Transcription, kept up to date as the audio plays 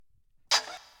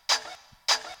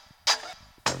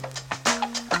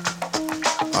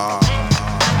Here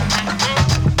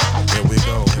we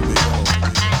go.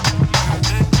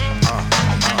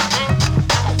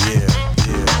 Yeah.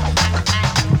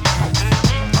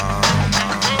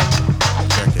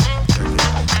 Check it.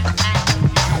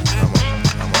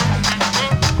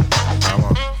 Come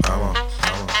on.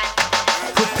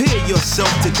 Prepare yourself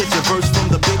to catch a verse from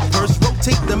the big purse.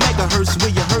 Rotate the megahertz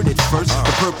where you heard it first.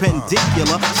 The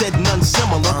perpendicular said none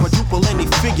similar. Quadruple any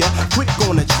figure, quick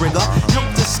on the trigger. Help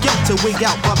the skelter wig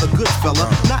out by the good fella.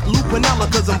 Not Lupinella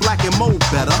cause I'm black and mold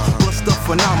better. Plus the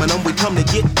phenomenon, we come to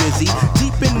get busy.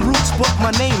 Deep in roots, but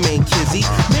my name ain't Kizzy.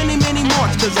 Many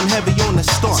march cause I'm heavy on the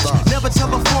starch. Never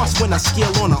tell a farce when I scale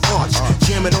on an arch.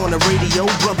 Jam it on the radio,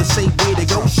 brothers say way to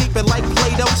go. Shape it like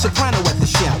Play-Doh, soprano at the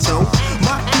chateau.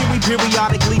 My theory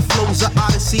periodically flows an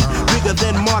odyssey. Bigger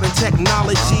than modern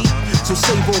technology. So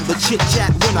save all the chit chat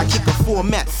when I kick a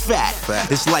format fat.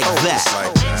 It's like that. It's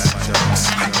like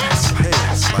that. Hey,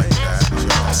 it's like that.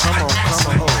 Come on.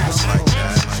 It's like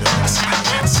that. It's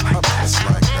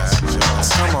like that.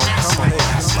 Come on. Hey,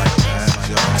 it's like that.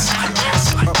 Come on. It's like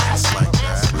that.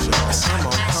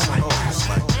 It's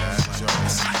like that.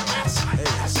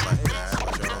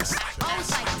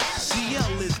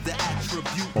 CL is the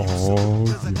attribute. Oh,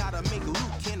 Cause I gotta make Luke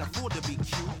can't afford to be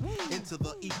cute. Into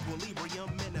the equilibrium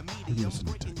and a medium. Listen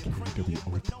to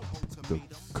KWO The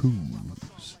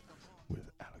Coos with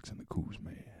Alex and the Coos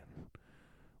Man.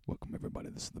 Welcome everybody.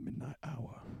 This is the Midnight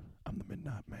Hour. I'm the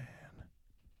Midnight Man.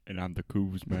 And I'm the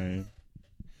Coos Man.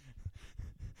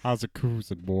 How's it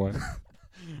coozing, boy?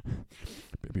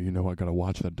 Baby, you know I gotta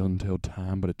watch that doesn't tell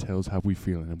time, but it tells how we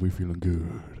feeling, and we feeling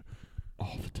good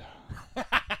all the time.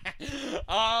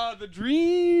 The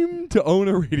dream to own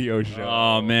a radio show.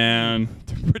 Oh, man.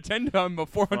 To pretend I'm a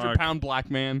 400-pound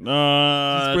black man.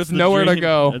 It's with nowhere to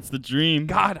go. That's the dream.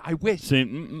 God, I wish.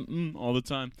 Saying all the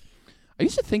time. I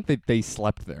used to think that they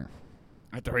slept there.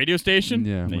 At the radio station?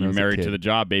 Yeah, when I You're was a married kid. to the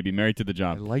job, baby. Married to the I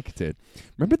job. liked it.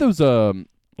 Remember those? Well,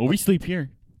 we sleep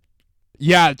here.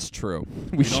 Yeah, it's true.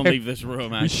 We don't leave this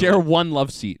room, actually. We share one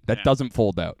love seat that doesn't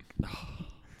fold out.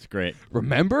 It's great.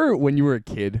 Remember when you were a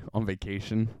kid on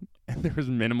vacation and there was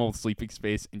minimal sleeping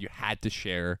space and you had to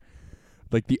share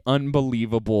like the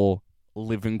unbelievable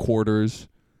living quarters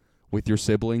with your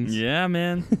siblings? Yeah,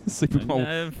 man. Sleeping on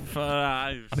I've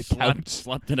a couch.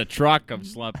 slept in a truck. I've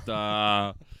slept,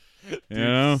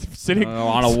 sitting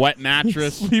on a wet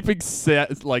mattress. Sleeping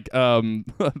sat like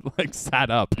sat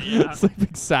up. Yeah.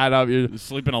 Sleeping sat up. You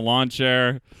Sleep in a lawn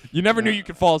chair. You never knew you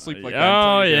could fall asleep like that.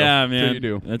 Oh, until you do. yeah, Until man. you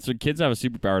do. That's what kids have a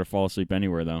superpower to fall asleep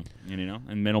anywhere, though.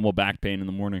 And minimal back pain in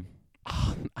the morning.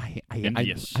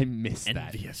 Envious. I miss that.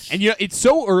 Envious. And it's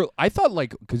so early. I thought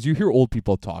because you hear old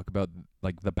people talk about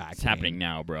like the back. It's happening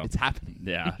now, bro. It's happening.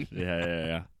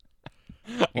 Yeah.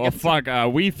 Well, fuck.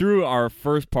 We threw our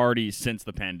first party since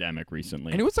the pandemic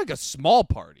recently. And it was like a small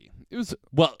party. It was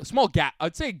a small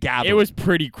I'd say a gathering. It was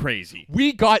pretty crazy.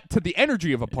 We got to the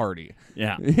energy of a party.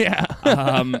 Yeah. Yeah.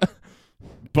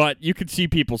 But you could see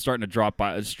people starting to drop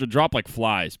like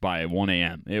flies by 1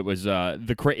 a.m. It was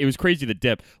it was crazy the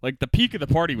dip. Like the peak of the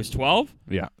party was 12.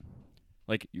 Yeah.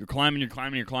 Like you're climbing,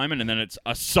 and then it's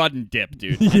a sudden dip,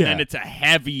 dude. Yeah. And then it's a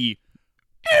heavy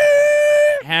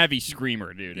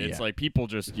screamer, dude. It's like people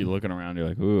you're looking around, you're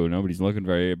like, ooh, nobody's looking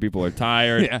very. People are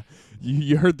tired. Yeah.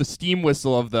 You heard the steam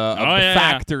whistle of the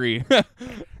factory.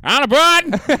 On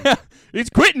abroad. It's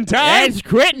quitting time. It's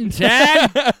quitting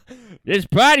time. This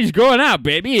party's going out,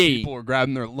 baby. People were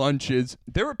grabbing their lunches.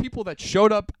 There were people that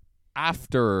showed up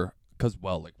after, because,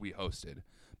 we hosted.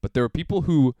 But there were people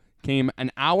who came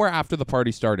an hour after the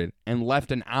party started and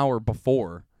left an hour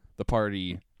before the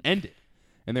party ended.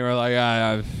 And they were like,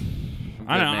 I don't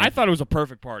know. I thought it was a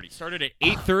perfect party. Started at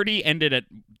 8:30, ended at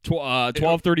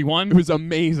 12:31. It was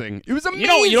amazing. It was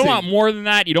amazing. You don't want more than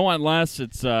that. You don't want less.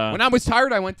 It's when I was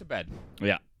tired, I went to bed.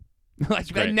 Yeah.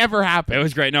 That never happened. It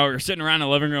was great. No, we were sitting around in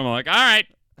the living room. I'm like, all right,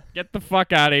 get the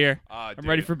fuck out of here. I'm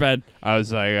ready for bed. I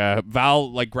was like,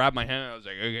 Val grabbed my hand. I was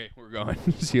like, okay, we're going.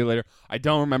 See you later. I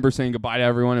don't remember saying goodbye to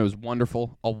everyone. It was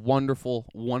wonderful. A wonderful,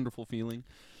 wonderful feeling.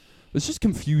 It was just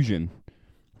confusion.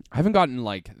 I haven't gotten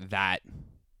that.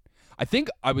 I think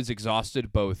I was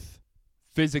exhausted both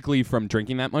physically from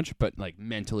drinking that much, but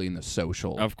mentally in the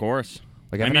social. Of course.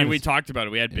 We talked about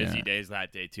it. We had busy days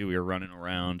that day too. We were running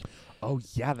around. Oh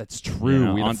yeah, that's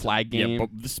true. We had a flag game. Yeah, but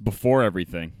this is before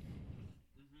everything.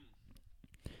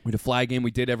 We had a flag game.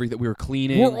 We did everything. We were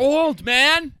cleaning. We're old,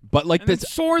 man. But this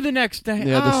sore the next day.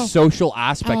 Yeah, the social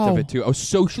aspect of it too. I was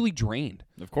socially drained.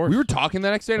 Of course. We were talking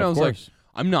the next day, and I was like,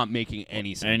 I'm not making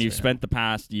any sense. And you've spent the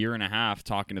past year and a half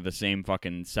talking to the same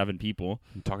fucking 7 people.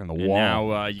 I'm talking to the and wall.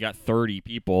 Now you got 30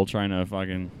 people trying to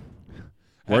fucking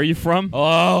Where are you from?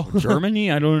 Oh, Germany?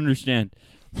 I don't understand.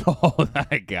 oh,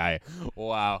 that guy.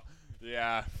 Wow.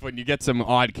 Yeah, when you get some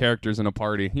odd characters in a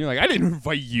party, you're like, I didn't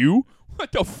invite you.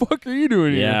 What the fuck are you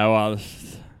doing here? Yeah, well,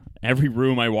 every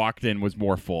room I walked in was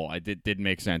more full. It did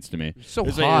make sense to me. So It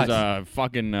was hot. a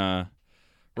fucking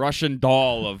Russian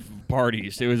doll of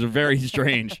parties. It was very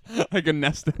strange. Like a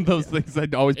nest of those things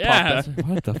I'd always Yeah, pop it's that. like,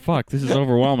 what the fuck? This is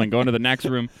overwhelming. Going to the next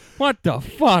room. What the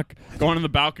fuck? Going on the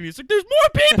balcony. It's like, there's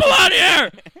more people out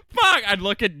here. Fuck. I'd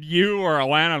look at you or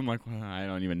Alana. I'm like, well, I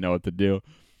don't even know what to do.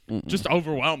 Just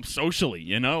overwhelmed socially,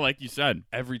 like you said.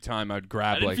 Every time I'd I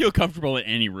grab didn't like, feel comfortable in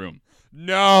any room.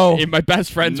 no. If my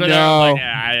best friends were there, I'm like,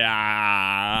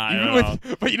 I Even don't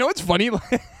know. but you know what's funny?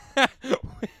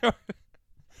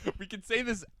 We can say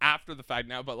this after the fact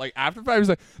now, but like after the fact, I was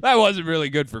like, that wasn't really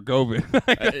good for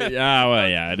COVID. Yeah, well,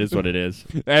 yeah, it is what it is.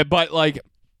 But like,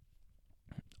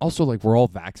 also like we're all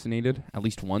vaccinated at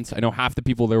least once. I know half the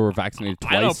people there were vaccinated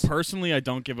twice. I know personally, I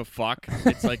don't give a fuck.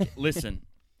 It's like, listen,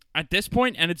 at this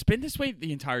point, and it's been this way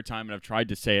the entire time, and I've tried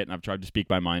to say it, and I've tried to speak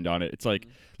my mind on it. It's like,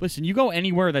 listen, you go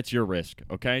anywhere, that's your risk,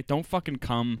 okay? Don't fucking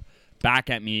come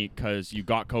back at me because you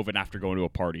got COVID after going to a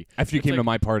party. After you It's came to like,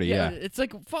 my party, yeah. It's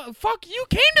like, fuck, you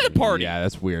came to the party. Yeah,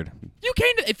 that's weird. You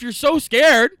came to, if you're so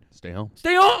scared, Stay home.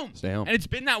 stay home. Stay home. And it's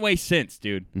been that way since,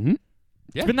 dude. Mm-hmm.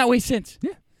 Yeah. It's been that way since.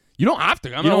 Yeah. You don't have to.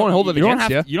 I don't want to hold it against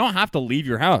you. You don't have to leave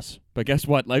your house. But guess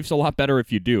what? Life's a lot better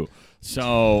if you do.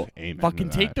 So Amen to fucking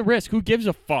that. take the risk. Who gives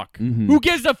a fuck? Mhm. Who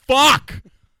gives a fuck?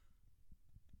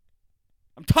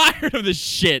 I'm tired of this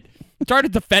shit.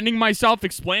 Started defending myself,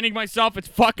 explaining myself. It's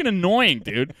fucking annoying,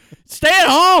 dude. Stay at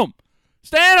home.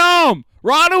 Stay at home.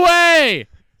 Run away.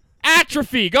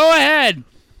 Atrophy. Go ahead.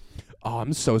 Oh,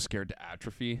 I'm so scared to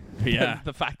atrophy. Yeah.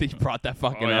 The fact that you brought that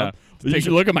fucking Oh, yeah. up. You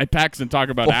should look at my pecs and talk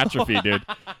about atrophy, dude.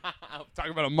 Talk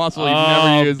about a muscle you've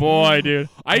never used. Boy, dude.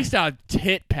 I used to have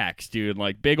tit pecs, dude,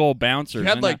 like big old bouncers. You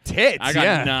had I like got- tits. I got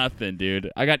yeah. nothing,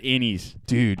 dude. I got innies.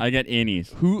 Dude. I got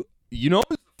innies. Who? You know, it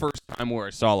was the first time where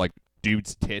I saw like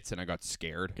dude's tits and I got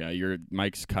scared. Okay, your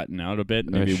mic's cutting out a bit.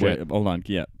 Oh, Maybe shit. wait, hold on.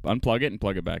 Yeah, unplug it and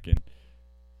plug it back in.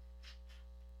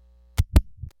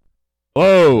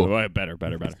 Whoa. Oh, better.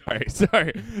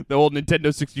 Sorry. The old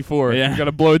Nintendo 64. Yeah. You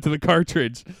gotta blow it to the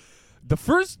cartridge. The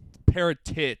first pair of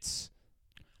tits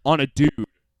on a dude.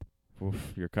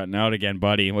 Oof, you're cutting out again,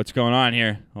 buddy. What's going on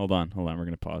here? Hold on. We're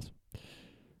gonna pause.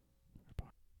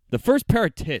 The first pair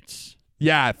of tits.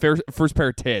 Yeah, first pair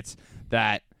of tits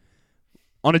that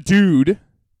on a dude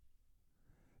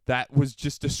that was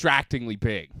just distractingly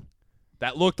big.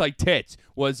 That looked like tits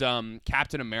was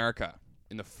Captain America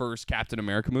in the first Captain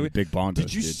America movie. Big bongos.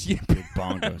 Did you dude. see it? Big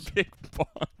bongos? Big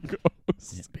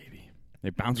bongos. Yeah, baby. They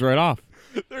bounce right off.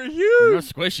 They're They're huge.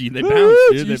 squishy. They Woo! bounce,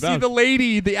 dude. You They see bounce. the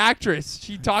lady, the actress.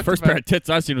 She talked First about pair of tits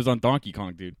I seen was on Donkey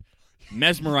Kong, dude.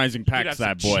 Mesmerizing He'd have pecs, some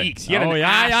that boy. cheeks. He had an oh, yeah,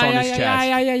 ass yeah, on yeah, his yeah,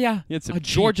 chest. yeah. He had some A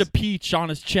Georgia cheeks. peach on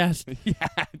his chest. Yeah,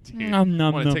 dude. Nom,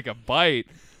 nom, want nom. to take a bite.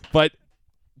 But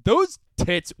those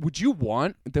tits, would you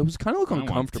want? Those kind of look I want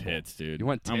uncomfortable. tits, dude. You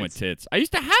want I want tits? tits. I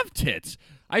used to have tits.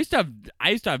 I used to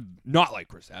have Not like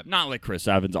Chris Evans. not like Chris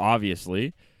Evans,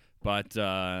 obviously, but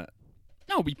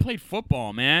no, we played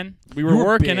football, man. We were You were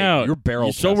working big. out. You were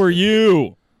barrel So were chested.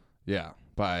 you. Yeah.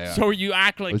 By, So you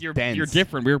act like was you're dense.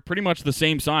 different. We were pretty much the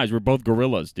same size. We're both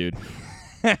gorillas, dude.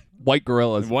 white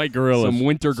gorillas. White gorillas. Some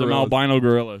winter Some gorillas. albino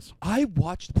gorillas. I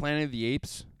watched Planet of the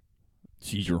Apes.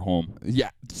 Seize your home. Yeah.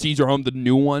 Caesar Home, the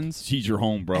new ones. Seize your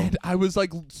home, bro. And I was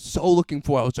like so looking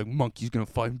for. I was like, Monkey's gonna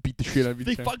fucking beat the shit out of each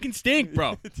They other. fucking stink,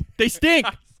 bro. They stink.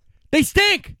 They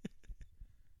stink.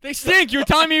 They stink. You were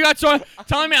telling me you got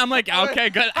telling me I'm like, okay,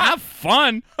 good. Have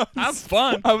fun. Have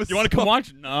fun. I was You want to come so-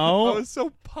 watch? No. I was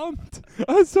so pumped.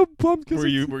 I was so pumped because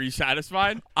Were you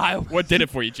satisfied? I What did it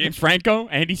for you? James Franco?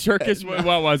 Andy Serkis?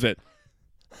 What was it?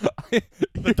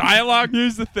 The dialogue?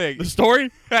 Here's the thing, The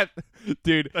story?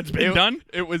 dude. That's been done?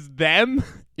 It was them.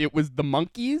 It was the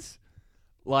monkeys,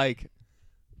 like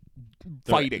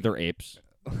fighting, They're apes.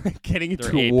 getting They're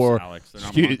into apes, war. Alex. They're not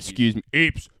Excuse, monkeys. excuse me,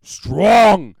 apes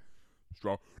strong.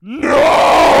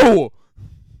 No.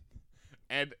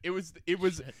 And it was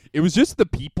just the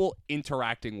people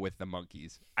interacting with the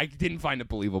monkeys. I didn't find it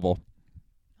believable.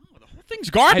 The whole thing's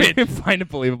I garbage. didn't find it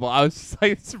believable. I was just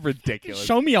like, it's ridiculous.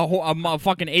 Show me a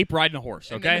fucking ape riding a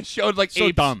horse, And then okay? it showed like So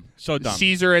apes, dumb. So dumb.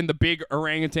 Caesar and the big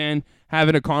orangutan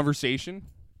having a conversation.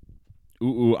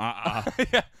 Ooh, ah.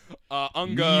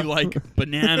 Unga. Me like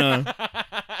banana.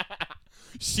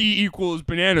 C equals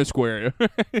banana square.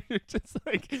 Just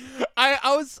like I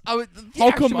was. The How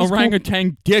action come was cool.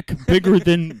 orangutan dick bigger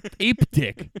than ape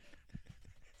dick?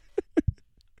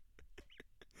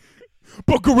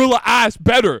 But gorilla ass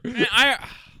better. Man, I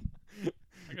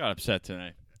got upset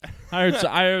tonight.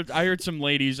 I heard some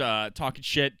ladies talking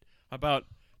shit about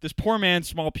this poor man's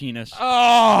small penis.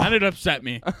 Oh, And it upset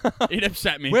me. It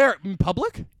upset me. where in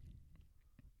public?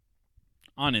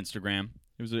 On Instagram.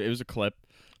 It was a clip,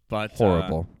 but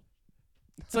Horrible.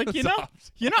 it's like you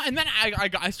know, and then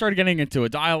I started getting into a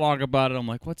dialogue about it. I'm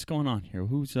like, what's going on here?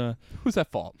 Who's Who's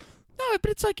at fault? No,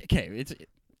 but it's like okay,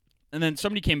 and then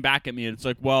somebody came back at me and it's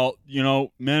like, well,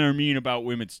 men are mean about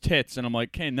women's tits, and I'm like,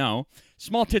 okay, no,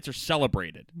 small tits are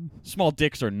celebrated, small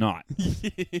dicks are not.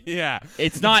 Yeah,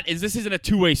 It's not. This isn't a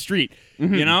two-way street.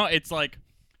 It's like.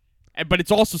 But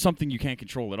it's also something you can't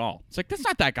control at all. It's like, that's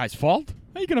not that guy's fault.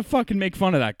 How are you going to fucking make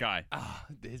fun of that guy?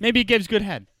 Maybe he gives good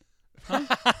head. Huh?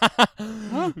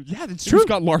 Yeah, that's He's true.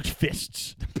 got large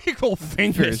fists. Big old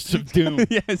fingers. Fists of doom.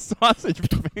 Yeah, sausage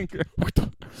finger.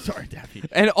 Sorry, Daffy.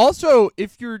 And also,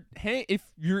 if you're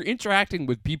interacting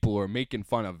with people who are making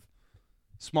fun of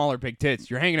smaller big tits,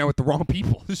 you're hanging out with the wrong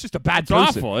people. It's just a bad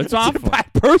person. Awful. It's a awful.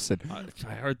 bad person.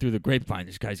 I heard through the grapevine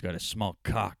this guy's got a small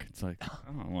cock. It's like,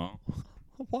 oh, well.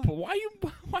 What? But why you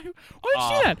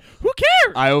see that? Who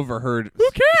cares? I overheard Who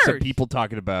cares? some people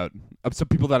talking about some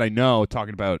people that I know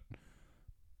talking about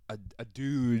a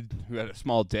dude who had a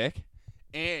small dick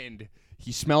and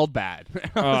he smelled bad.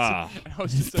 I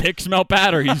was His just like, dick smell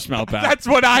bad or he smell bad? that's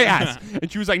what I asked.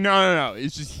 And she was like, no.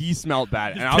 It's just he smelled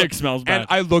bad. His And dick smells bad. And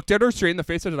I looked at her straight in the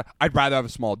face. I was like, I'd rather have a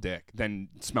small dick than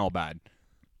smell bad.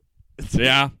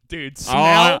 Yeah. Dude,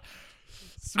 smell.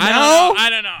 I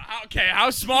don't know. Okay, how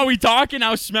small we talking?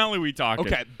 How smelly we talking?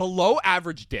 Okay, below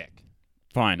average dick.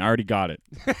 Fine, I already got it.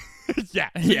 Yeah.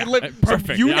 Yeah, So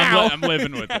perfect. you Yeah, now. I'm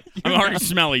living with it. I'm already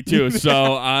smelly too. So,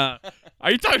 are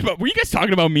you talking about? Were you guys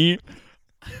talking about me?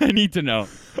 I need to know.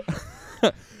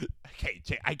 Okay,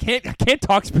 Jay, I can't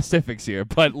talk specifics here,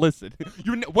 but listen,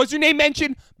 was your name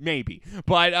mentioned? Maybe,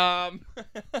 but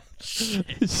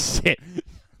shit.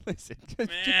 Listen,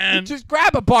 Man. just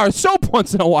grab a bar of soap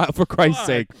once in a while, for Christ's Fuck,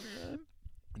 sake.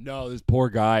 No, this poor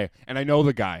guy, and I know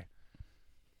the guy.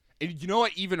 And you know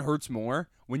what even hurts more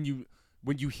when you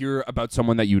hear about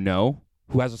someone that you know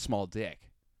who has a small dick.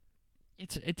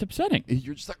 It's upsetting.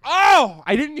 You're just like, oh,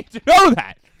 I didn't need to know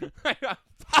that.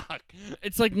 Fuck.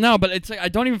 It's like no, but it's like I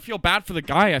don't even feel bad for the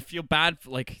guy. I feel bad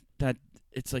for like that.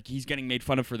 It's like he's getting made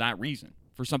fun of for that reason,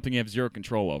 for something you have zero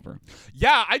control over.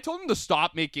 Yeah, I told him to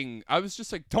stop making. I was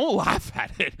just like, don't laugh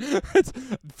at it.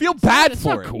 Feel bad It's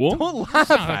for not it. cool. Don't laugh It's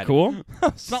not at cool. it.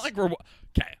 It's not like we're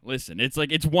okay. Listen, it's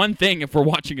like it's one thing if we're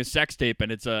watching a sex tape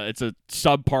and it's a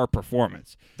subpar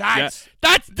performance. That's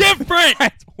different.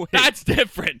 That's weird. That's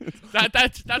different.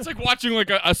 That's like watching like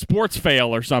a sports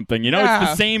fail or something. You know,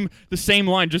 Yeah. it's the same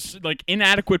line, just like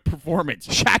inadequate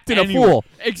performance. Shacked in a Anyway. fool.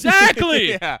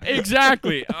 Exactly. Yeah.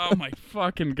 Exactly. Oh my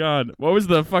fucking god. What was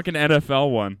the fucking NFL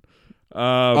one?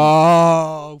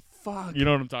 Oh fuck. You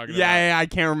know what I'm talking about? Yeah, I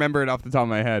can't remember it off the top of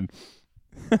my head.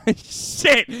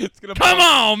 Shit. It's gonna Come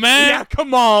on, man. Yeah,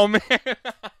 come on, man.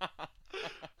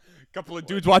 Couple of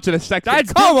dudes watching a sex tape.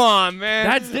 That's Come on, man.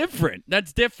 That's different.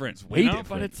 That's different. way But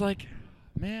different. it's like,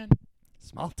 man,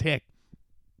 small dick.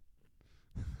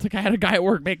 it's like I had a guy at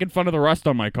work making fun of the rust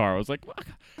on my car. I was like, what?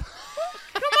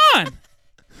 Come on.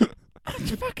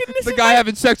 It's fucking this The is guy my-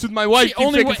 having sex with my wife the keeps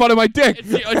only making way- fun of my dick.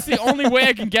 It's the only way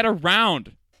I can get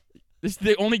around. This is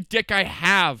the only dick I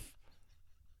have.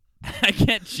 I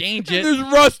can't change it. There's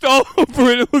rust all over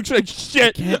it. It looks like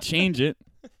shit. Can't change it.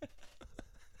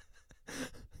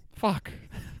 Fuck.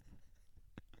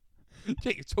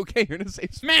 Jake, it's okay. You're in a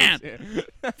safe space. Man. here.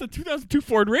 It's a 2002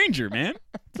 Ford Ranger, man.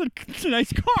 It's a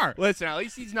nice car. Listen, at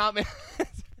least he's not.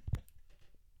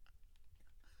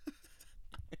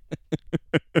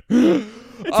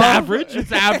 It's average.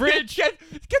 It's average.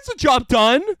 Gets the job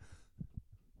done.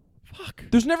 Fuck.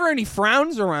 There's never any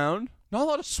frowns around. Not a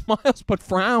lot of smiles, but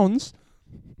frowns.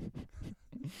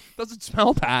 Doesn't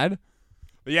smell bad.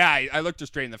 But yeah, I looked her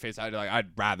straight in the face. I'd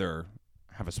rather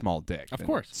have a small dick. Of than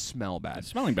course. smell bad.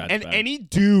 Smelling bad. And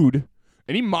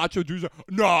any macho dude's like,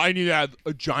 no, I need to have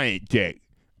a giant dick.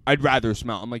 I'd rather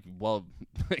smell. I'm like, well,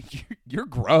 you're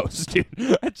gross, dude.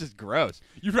 That's just gross.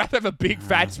 You'd rather have a big,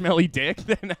 fat, smelly dick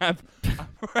than have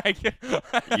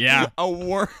Yeah. a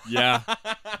worm. Yeah.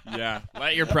 Yeah.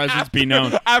 Let your presence be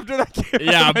known. After that came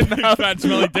Yeah, out of my big, mouth, fat,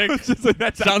 smelly dick. I was just like,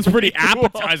 that Sounds pretty cool.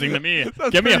 appetizing to me. Sounds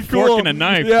Give me a pretty fork cool. and a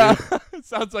knife. Yeah, dude. it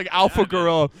sounds like Alpha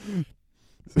Gorilla.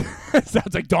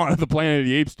 Sounds like Dawn of the Planet of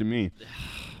the Apes to me.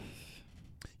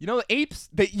 You know, the apes,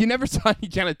 you never saw any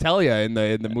genitalia in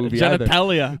the movie either.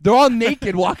 Genitalia. They're all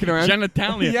naked walking around.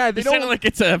 Genitalia. Yeah, they they sound don't- like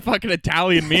it's a fucking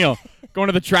Italian meal. Going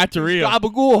to the trattoria.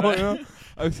 Gabagool. You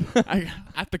know?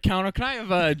 At the counter, can I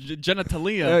have a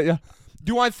genitalia? Yeah.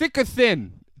 Do you want thick or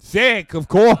thin? Thick, of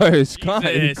course. God,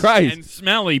 Jesus, Christ. and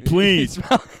smelly, please.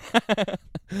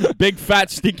 Big fat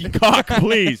stinky cock,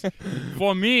 please.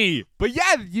 For me. But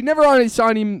yeah, you never saw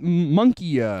any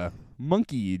monkey dick,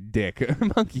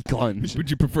 monkey clunge.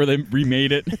 Would you prefer they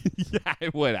remade it? Yeah, I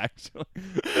would actually.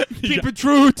 Keep it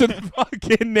true to the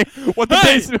fucking what the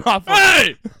Hey! based off of.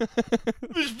 Hey!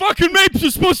 These fucking mapes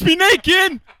are supposed to be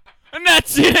naked! I'm not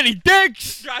seeing any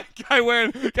dicks! Guy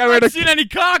wearing I'm not seeing any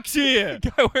cocks here!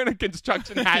 guy wearing a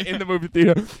construction hat in the movie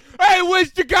theater. Hey,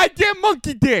 where's the goddamn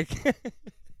monkey dick?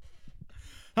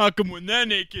 How come when they're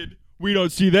naked, we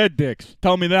don't see their dicks?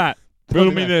 Tell me that.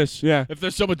 Riddle me this. Yeah. If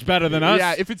they're so much better than us.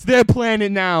 Yeah, if it's their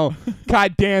planet now,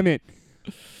 god damn it.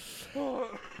 All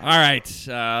right,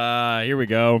 here we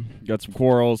go. Got some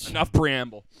quarrels. Enough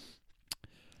preamble.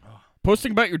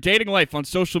 Posting about your dating life on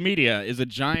social media is a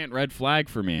giant red flag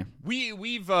for me.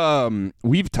 We've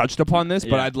touched upon this,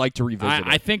 but Yeah. I'd like to revisit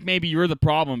I it. think maybe you're the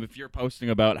problem if you're posting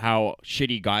about how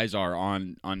shitty guys are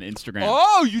on Instagram.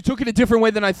 Oh, you took it a different way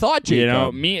than I thought, Jacob. You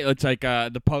know, me, it's like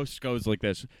the post goes like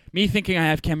this. Me thinking I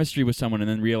have chemistry with someone and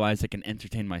then realize I can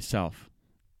entertain myself.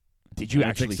 Did you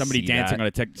And it's like actually somebody see dancing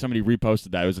that? on somebody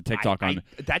reposted that. It was a TikTok on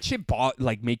that shit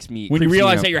makes me when you creeps me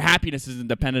realize out. that your happiness isn't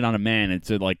dependent on a man. It's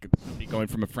like going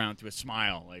from a frown to a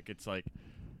smile. Like it's like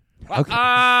Okay.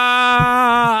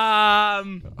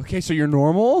 Okay, so you're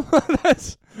normal?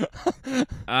 That's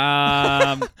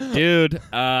dude,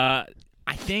 I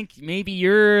think maybe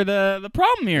you're the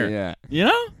problem here. yeah. You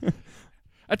know?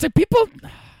 It's like people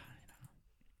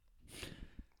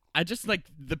I just like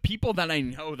the people that I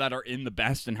know that are in the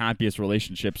best and happiest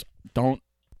relationships don't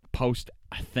post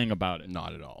a thing about it.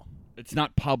 Not at all. It's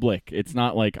not public. It's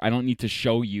not like I don't need to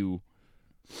show you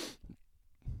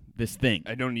this thing.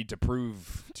 I don't need to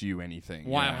prove to you anything.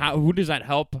 Why? Yeah. How? Who does that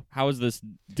help? How is this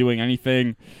doing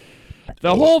anything?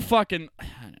 The whole fucking. I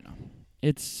don't know.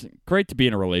 It's great to be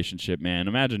in a relationship, man.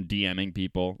 Imagine DMing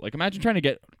people. Like, imagine trying to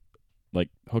get, like,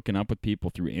 hooking up with people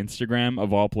through Instagram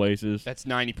of all places. That's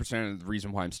 90% of the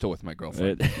reason why I'm still with my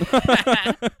girlfriend.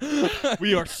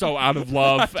 We are so out of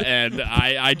love, and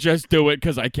I just do it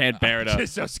because I can't bear to. I'm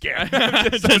just so scared.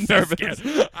 I'm just so nervous.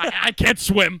 scared. I can't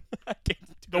swim.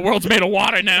 The world's made of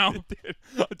water now.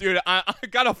 Dude, I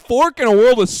got a fork and a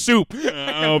world of soup.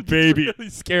 Oh, baby. I'm really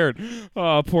scared.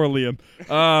 Oh, poor Liam.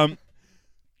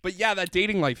 But yeah, that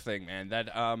dating life thing, man. That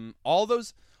all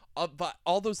those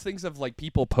things of like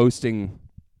people posting,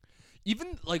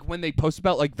 even like when they post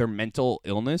about like their mental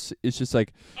illness, it's just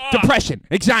like depression,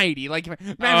 anxiety, like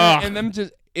man, and them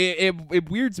just it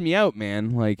weirds me out,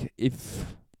 man. Like if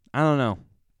I don't know,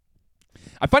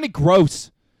 I find it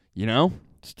gross, you know.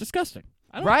 It's disgusting.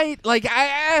 Right? Like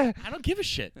I don't give a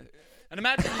shit. And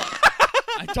imagine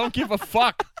I don't give a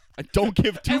fuck. I don't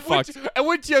give two fucks. And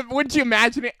wouldn't you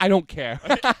imagine it? I don't care.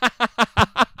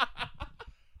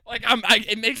 Like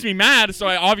it makes me mad, so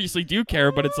I obviously do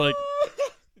care. But it's like,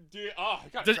 Dude,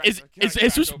 is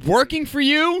this working for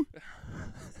you?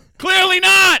 Clearly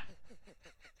not.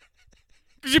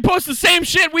 Because you post the same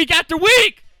shit week after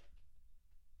week.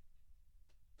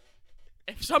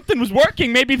 If something was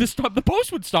working, maybe the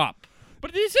post would stop.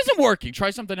 But this isn't working.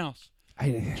 Try something else.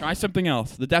 Try something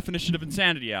else. The definition of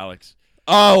insanity, Alex.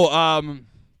 Oh,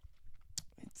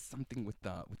 it's something with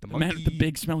the The monkey. man with the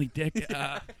big smelly dick.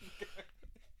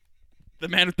 The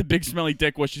man with the big smelly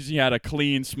dick wishes he had a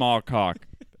clean, small cock.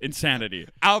 Insanity.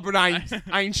 Albert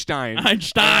Einstein.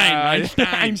 Einstein.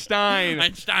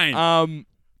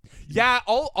 Yeah.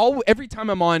 Every time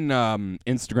I'm on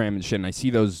Instagram and shit, and I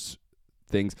see those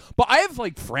things, but I have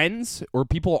like friends or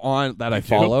people on that I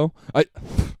follow.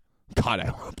 God, I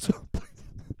hope so.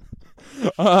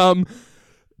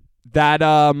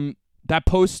 That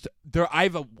post there. I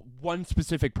have one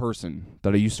specific person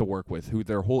that I used to work with who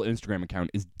their whole Instagram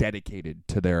account is dedicated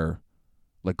to their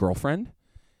like girlfriend.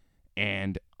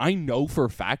 And I know for a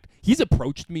fact he's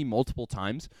approached me multiple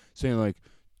times saying like,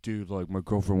 dude, like my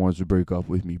girlfriend wants to break up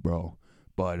with me, bro.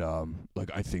 But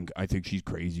like I think she's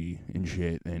crazy and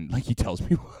shit, and like he tells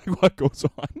me like, what goes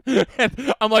on,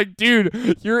 and I'm like,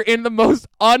 dude, you're in the most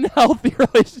unhealthy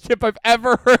relationship I've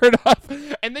ever heard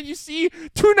of. And then you see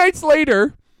 2 nights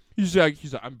later, he's like,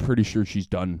 I'm pretty sure she's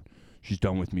done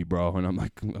with me, bro. And I'm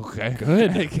like, okay,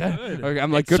 good. Okay,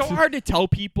 I'm like, It's good. so hard to tell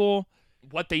people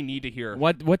What they need to hear.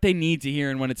 what they need to hear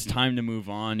and when it's time to move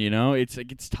on. You know, it's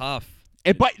like it's tough.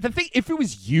 But the thing, if it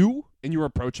was you and you were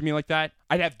approaching me like that,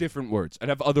 I'd have different words. I'd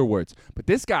have other words. But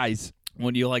this guy's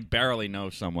When you like barely know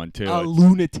someone too. a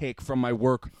lunatic from my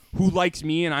work who likes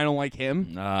me and I don't like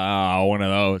him. One of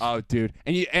those. Oh, dude.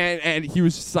 And he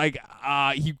was just like,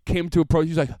 he came to approach.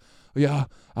 He's like, yeah.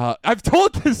 I've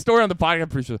told this story on the podcast. I'm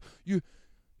pretty sure. You're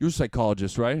a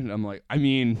psychologist, right? And I'm like, I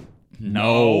mean,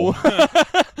 No.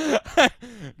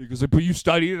 He goes, but you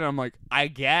studied, and I'm like, I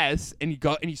guess. And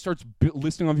he starts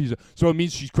listing off these. So it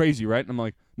means she's crazy, right? And I'm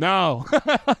like, no.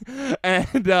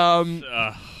 And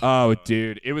oh,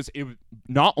 dude, it was.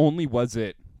 Not only was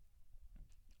it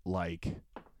like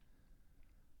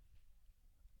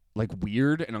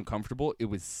weird and uncomfortable, it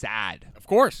was sad. Of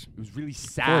course. It was really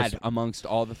sad amongst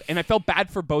all the and I felt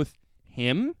bad for both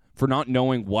him for not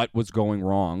knowing what was going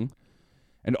wrong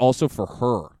and also for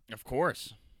her. Of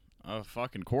course.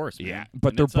 Fucking course, man. Yeah, but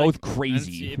And they're it's both like,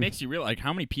 crazy. It makes you realize like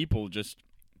how many people just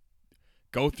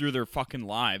go through their fucking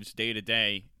lives day to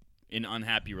day in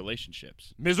unhappy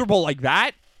relationships. Miserable like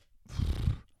that?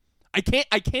 I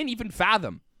can't even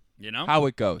fathom, You know? how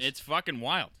it goes. It's fucking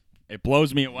wild. It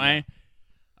blows me away.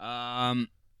 And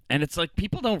it's like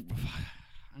people don't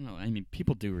I don't know. I mean,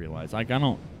 people do realize like I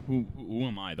don't who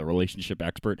am I, the relationship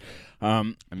expert?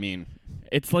 I mean,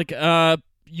 It's like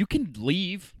you can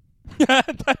leave.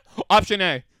 option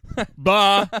A.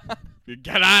 Bah.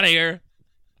 Get out of here.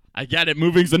 I get it.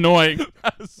 Moving's annoying.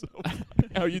 That's so funny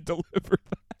how you delivered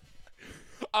that.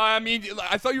 I mean,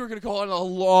 I thought you were going to call it a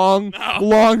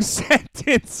long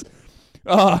sentence.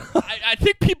 I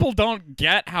think people don't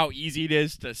get how easy it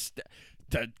is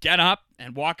to get up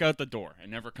and walk out the door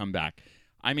and never come back.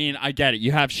 I mean, I get it.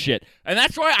 You have shit. And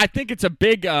that's why I think it's a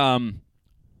big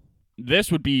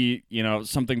this would be,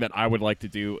 something that I would like to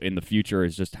do in the future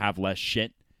is just have less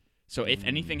shit. So if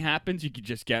anything happens, you could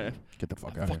just get the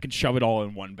fuck out fucking shove it all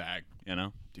in one bag,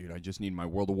 Dude, I just need my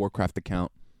World of Warcraft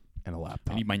account and a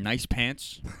laptop. I need my nice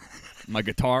pants, my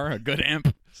guitar, a good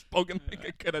amp. Spoken like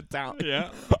a good Italian. Yeah.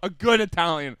 A good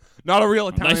Italian. Not a real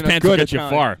Italian. Nice a pants good will get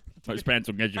Italian. you far. Nice pants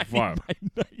will get you far. My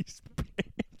nice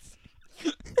pants.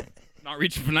 Not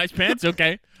reaching for nice pants?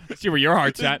 Okay. Let's see where your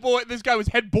heart's at. This guy was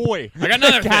head boy. I got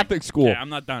another at Catholic school. Okay, I'm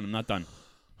not done.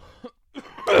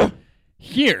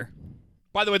 Here.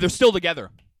 By the way, they're still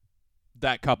together.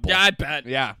 That couple. Yeah, I bet.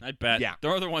 Yeah. I bet. Yeah.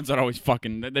 They're the ones that always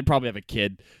fucking. They probably have a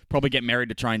kid. Probably get married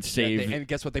to try and save. And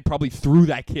guess what? They probably threw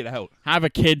that kid out. Have a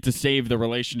kid to save the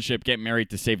relationship. Get married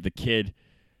to save the kid.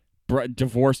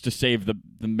 Divorce to save the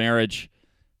marriage.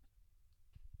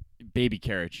 Baby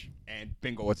carriage. And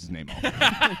bingo, what's his name?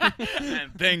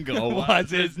 And bingo,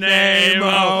 What's his name?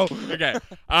 Okay.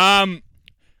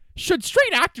 Should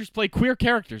straight actors play queer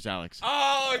characters, Alex?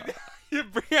 Oh,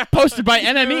 Posted by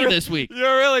NME this week.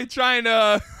 You're really trying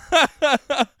to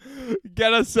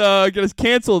get us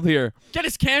canceled here. Get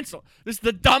us canceled. This is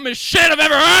the dumbest shit I've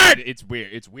ever heard. It's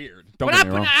weird. What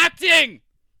happened to acting?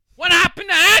 What happened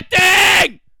to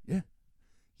acting? Yeah.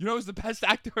 You know who's the best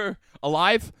actor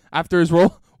alive after his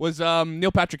role was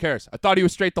Neil Patrick Harris. I thought he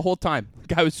was straight the whole time.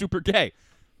 The guy was super gay.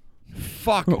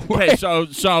 Fuck. Okay, so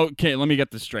okay, let me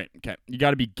get this straight. Okay, you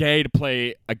got to be gay to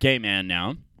play a gay man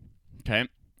now. Okay,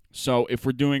 so if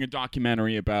we're doing a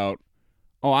documentary about,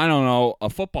 I don't know, a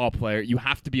football player, you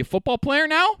have to be a football player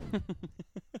now?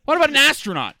 What about an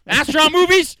astronaut? Astronaut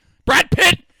movies? Brad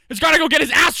Pitt has got to go get his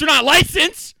astronaut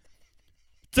license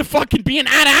to fucking be an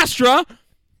Ad Astra.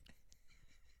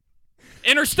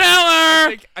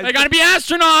 Interstellar. They got to be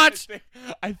astronauts.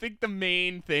 I think the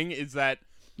main thing is that.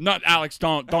 Not Alex.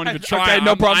 Don't even try. Okay,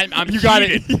 no problem. I'm You got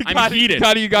heated. it. I'm heated.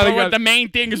 You got it. The main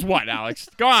thing is what, Alex?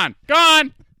 Go on.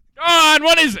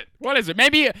 What is it?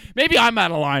 Maybe I'm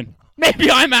out of line.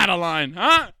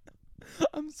 Huh?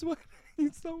 I'm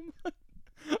sweating so much.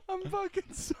 I'm fucking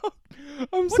soaked.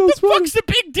 I'm What so the sweaty. fuck's the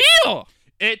big deal?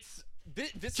 It's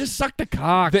this Just suck the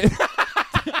cock.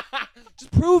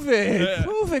 Just prove it. Yeah.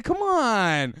 Prove it. Come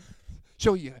on.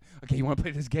 Show you. Okay, you want to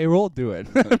play this gay role? Do it.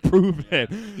 Prove it.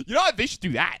 You know what? They should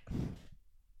do that.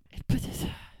 We're making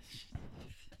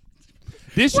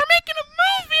a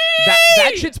movie.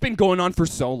 That shit's been going on for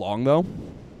so long, though.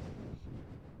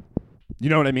 You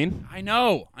know what I mean? I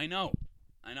know.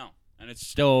 And it's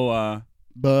still.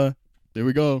 There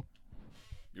we go.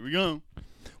 Here we go.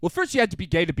 Well, first you had to be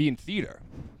gay to be in theater.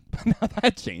 But now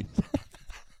that changed.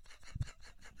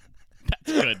 That's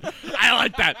good. I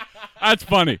like that. That's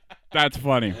funny. That's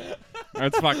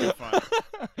fucking funny.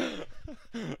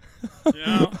 You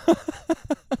know?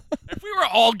 If we were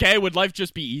all gay, would life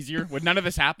just be easier? Would none of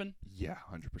this happen? Yeah,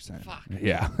 100%. Fuck.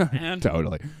 Yeah, Man.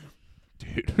 totally.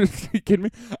 Dude, are you kidding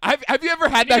me? Have you ever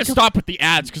had I that? need to stop with the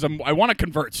ads because I want to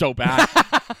convert so bad.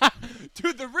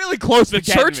 Dude, they're really close The to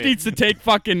getting church me. needs to take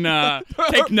fucking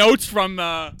take notes from.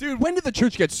 Dude, when did the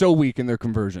church get so weak in their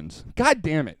conversions? God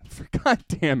damn it! God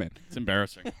damn it! It's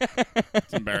embarrassing.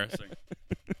 It's embarrassing.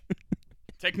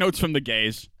 Take notes from the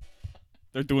gays.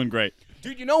 They're doing great.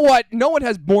 Dude, you know what? No one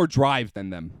has more drive than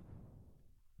them.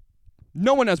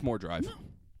 No one has more drive.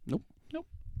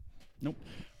 Nope.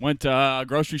 Went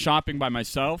grocery shopping by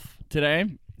myself today.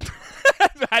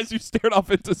 As you stared off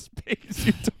into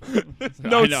space, there's I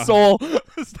no know. soul.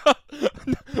 I'm sorry.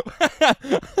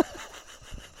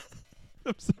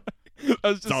 That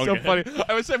was just all so good. funny.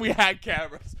 I wish that we had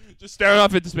cameras. Just staring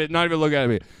off into space, not even looking at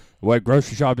me. What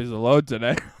grocery shop is alone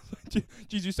today?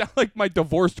 Jeez, you sound like my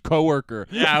divorced coworker.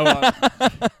 Yeah, well,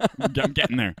 I'm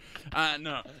getting there.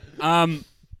 No.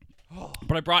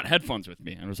 But I brought headphones with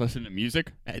me and I was listening to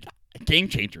music. Game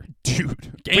changer.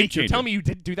 Dude. Game Wait, changer. you're telling me you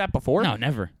didn't do that before? No,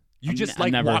 never. You just I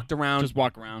never. walked around Just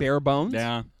walk around. bare bones?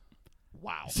 Yeah.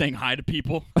 Wow. Saying hi to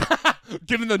people.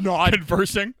 Giving the nod.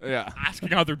 Conversing. Yeah. Asking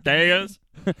how their day is.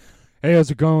 Hey,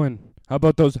 how's it going? How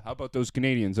about those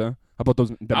Canadians, huh? How about those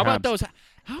them How about Habs? those?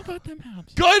 How about them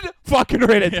Habs? Good fucking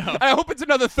riddance. Yeah. I hope it's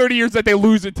another 30 years that they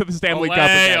lose it to the Stanley Cup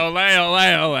again. Ole.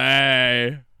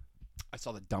 I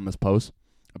saw the dumbest post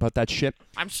about that shit.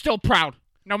 I'm still proud,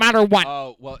 no matter what,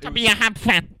 Oh, well, to be a Habs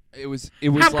fan. it was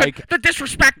How like could the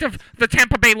disrespect of the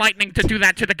Tampa Bay Lightning to do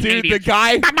that to the dude, Canadians? the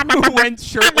guy who went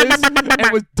shirtless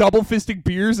and was double fisting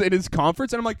beers in his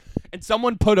conference, and I'm like, and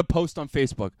someone put a post on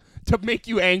Facebook to make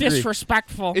you angry.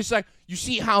 Disrespectful. It's like, you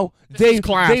see how is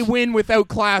class. they win without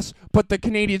class, but the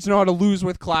Canadians know how to lose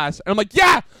with class. And I'm like,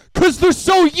 yeah, because they're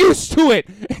so used to it.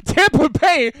 Tampa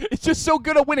Bay is just so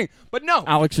good at winning. But no.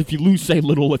 Alex, if you lose, say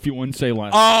little. If you win, say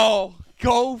less. Oh,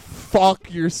 go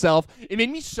fuck yourself. It made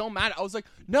me so mad. I was like,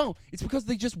 no, it's because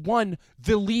they just won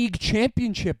the league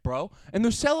championship, bro. And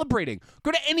they're celebrating.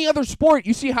 Go to any other sport.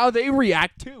 You see how they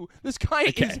react, too. This guy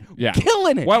is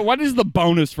killing it. What is the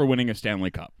bonus for winning a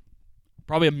Stanley Cup?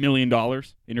 Probably $1 million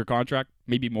in your contract.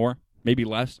 Maybe more. Maybe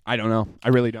less. I don't know. I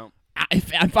really don't.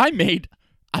 If I made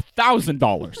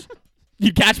 $1,000,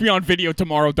 you'd catch me on video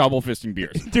tomorrow double fisting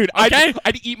beers. Dude, Okay?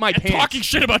 I'd eat my And pants. talking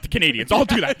shit about the Canadians. I'll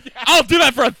do that. I'll do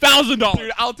that for $1,000.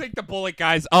 Dude, I'll take the bullet,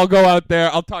 guys. I'll go out there.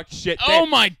 I'll talk shit. Oh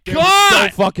my They were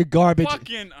God. so fucking garbage.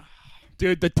 Fucking.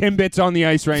 Dude, the Timbits on the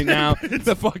ice right now.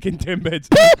 The fucking Timbits.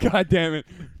 God damn it.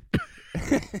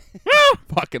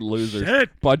 Fucking losers. Shit.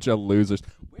 Bunch of losers.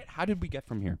 Wait, how did we get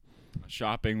from here?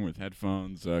 Shopping with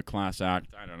headphones, class act.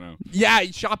 I don't know. Yeah,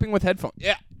 shopping with headphones.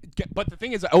 Yeah. But the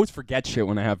thing is, I always forget shit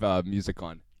when I have music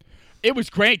on. It was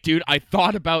great, dude. I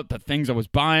thought about the things I was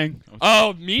buying. I was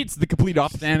Oh, me, it's the complete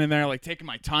opposite. standing there, like, taking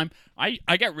my time. I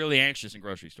get really anxious in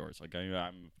grocery stores. Like,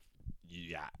 I'm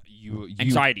Yeah, you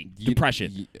anxiety, you-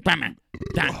 depression. you-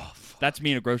 That's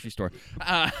me in a grocery store.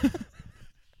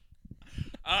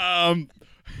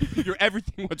 You're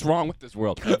everything what's wrong with this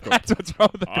world. That's what's wrong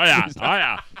with the grocery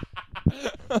store.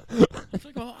 It's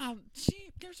like, well,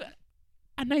 see, there's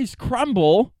a nice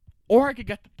crumble, or I could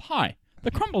get the pie.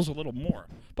 The crumble's a little more,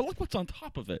 but look what's on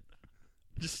top of it.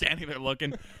 Just standing there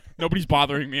looking. Nobody's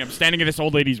bothering me. I'm standing in this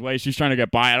old lady's way. She's trying to get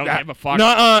by. I don't give a fuck.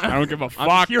 Nuh-uh. I don't give a fuck.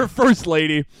 I'm your first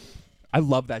lady. I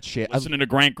love that shit. Listening to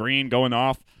Grant Green going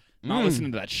off. Not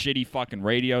listening to that shitty fucking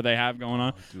radio they have going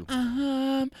on.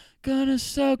 I'm gonna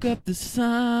soak up the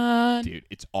sun. Dude,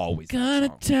 it's always Gonna that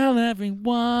song. tell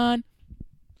everyone.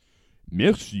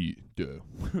 Merci de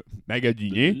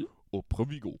magasiner au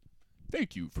Provigo.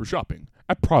 Thank you for shopping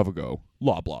at Provigo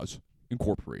Loblaws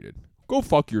Incorporated. Go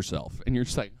fuck yourself. And you're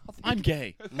just like, oh, I'm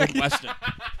gay. Lynn Weston.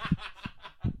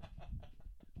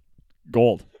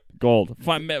 Gold.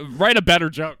 Write a better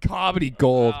joke. comedy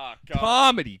gold. Oh, God.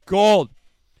 Comedy gold.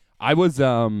 I was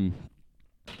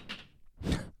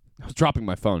dropping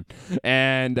my phone,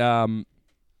 and no,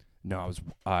 I was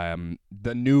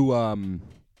the new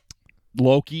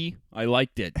Loki. I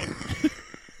liked it.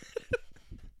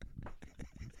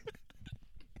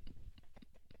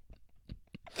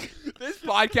 This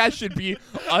podcast should be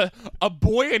a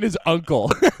boy and his uncle.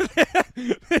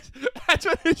 That's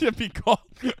what it should be called.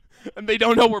 And they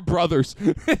don't know we're brothers.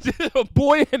 It's just a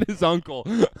boy and his uncle.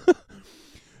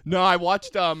 No, I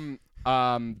watched the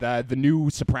new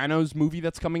Sopranos movie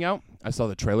that's coming out. I saw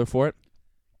the trailer for it.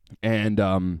 And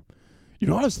you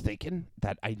know what I was thinking?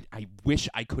 That I wish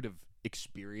I could have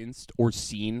experienced or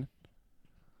seen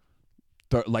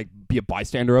be a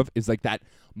bystander of is like that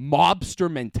mobster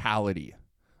mentality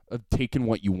of taking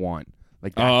what you want.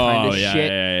 Like that kind of shit.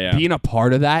 Yeah. Being a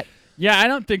part of that. Yeah, I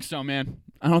don't think so, man.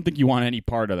 I don't think you want any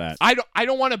part of that. I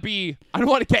don't want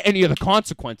to get any of the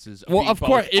consequences. Well, being of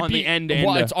course, both on the end and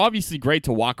well, it's obviously great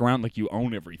to walk around like you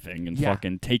own everything and Yeah.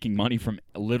 fucking taking money from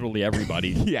literally everybody.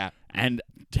 yeah. And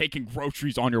taking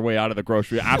groceries on your way out of the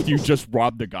grocery after you just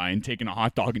robbed the guy and taking a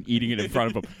hot dog and eating it in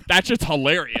front of him. That's just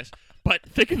hilarious. But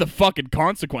think of the fucking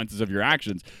consequences of your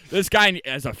actions. This guy,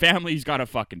 as a family, he's got to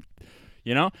fucking,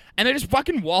 you know? And they just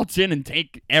fucking waltz in and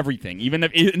take everything. Even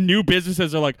if new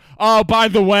businesses are like, oh, by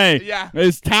the way, Yeah.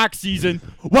 it's tax season.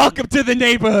 Welcome to the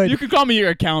neighborhood. You can call me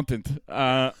your accountant.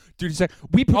 Dude, it's like,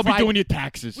 I'll be doing your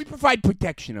taxes. we provide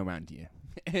protection around here.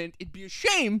 And it'd be a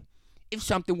shame if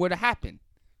something were to happen.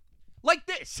 Like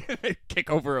this. Kick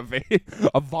over a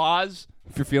vase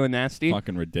if you're feeling nasty.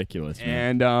 Fucking ridiculous,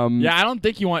 man. And yeah, I don't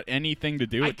think you want anything to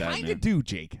do I with that, kind man. of do,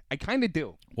 Jake. I kind of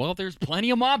do. Well, there's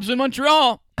plenty of mobs in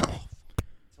Montreal.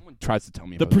 Someone tries to tell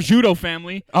me The about Prosciutto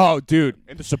family. Oh, dude,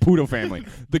 and the Saputo family,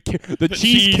 the cheese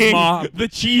cheese king, mob. the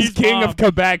cheese Cheese king mob. of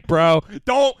Quebec, bro.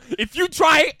 Don't if you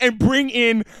try and bring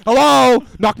in hello,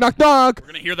 knock, knock, knock. We're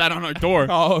gonna hear that on our door.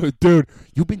 Oh, dude,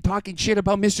 you've been talking shit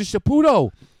about Mr.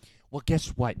 Saputo. Well, guess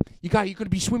what? You're gonna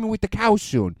be swimming with the cows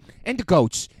soon, and the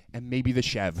goats, and maybe the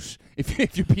chefs.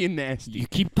 If you're being nasty, You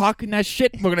keep talking that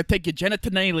shit, we're gonna take your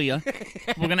genitalia.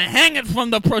 We're gonna hang it from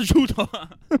the prosciutto.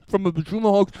 from a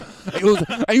Tomahawk.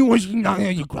 I was not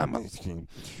your grandmother's king.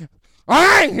 All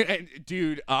right,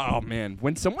 dude. Oh man,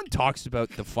 when someone talks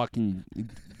about the fucking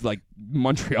like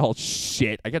Montreal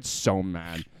shit, I get so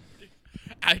mad.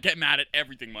 I get mad at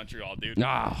everything Montreal, dude.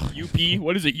 Ah, UP?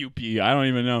 What is a UP? I don't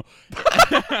even know.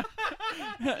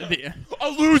 a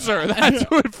loser. That's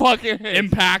what it fucking is.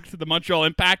 Impact, the Montreal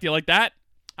Impact. You like that?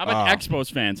 How about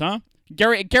Expos fans, huh?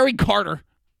 Gary Carter.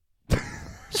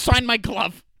 Sign my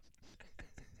glove.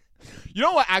 You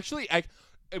know what? Actually,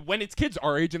 when it's kids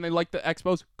our age and they like the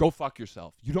Expos, go fuck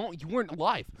yourself. You weren't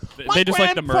alive. They just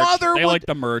like the merch. They like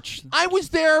the merch. I was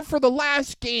there for the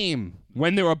last game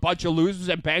when there were a bunch of losers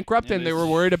and bankrupt, and they were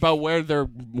worried about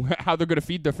how they're gonna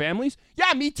feed their families.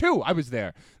 Yeah, me too. I was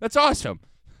there. That's awesome.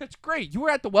 That's great. You were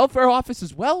at the welfare office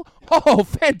as well. Oh,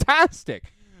 fantastic.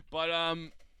 But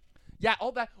yeah,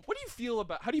 all that. How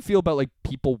do you feel about like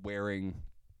people wearing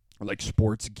like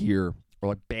sports gear or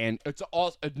like band? It's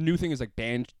all a new thing is like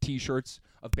band T-shirts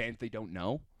of bands they don't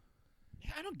know.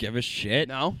 Yeah, I don't give a shit.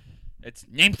 No, it's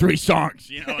name 3 songs.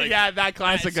 You know, like, yeah, that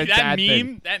classic see, dad that thing.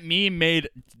 meme. That meme made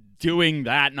doing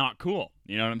that not cool.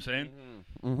 You know what I'm saying?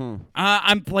 Mm-hmm.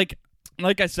 I'm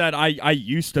like I said, I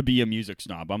used to be a music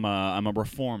snob. I'm a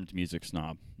reformed music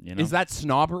snob. You know? Is that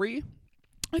snobbery?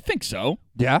 I think so.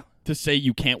 Yeah. To say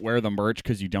you can't wear the merch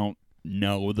because you don't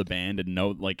know the band and know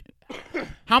like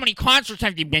how many concerts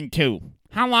have you been to?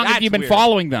 How long have you been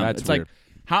following them? That's it's weird. like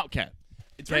how okay.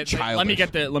 It's very Let me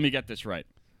childish. get this right.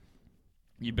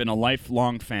 You've been a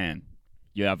lifelong fan.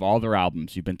 You have all their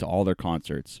albums. You've been to all their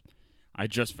concerts. I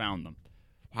just found them.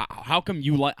 How come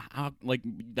you like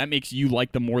that makes you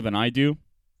like them more than I do?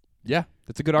 Yeah,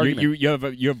 that's a good argument. You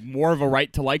have more of a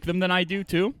right to like them than I do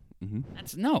too. Mm-hmm.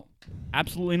 That's no,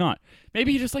 absolutely not.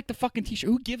 Maybe you just like the fucking T-shirt.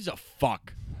 Who gives a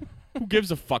fuck? Who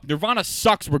gives a fuck? Nirvana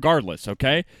sucks regardless.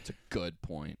 Okay. It's a good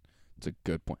point. How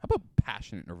about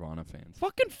passionate Nirvana fans?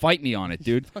 Fucking fight me on it,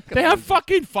 dude. They have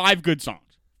fucking 5 good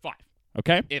songs. 5.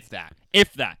 Okay. If that.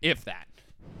 If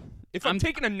I'm I'm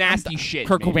taking a nasty shit.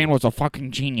 Kurt maybe. Cobain was a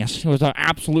fucking genius. He was an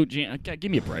absolute genius. Give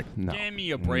me a break. No. Give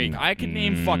me a break. I could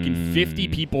name fucking 50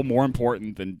 people more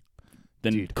important than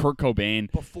Dude. Kurt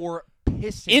Cobain Before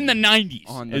pissing in the 90s.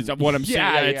 on Is the- what I'm saying.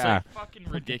 Yeah, It's yeah. like fucking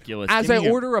ridiculous. As Give I me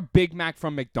a- order a Big Mac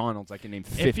from McDonald's, I can name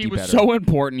 50 if he was better. so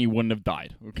important, he wouldn't have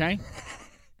died. Okay.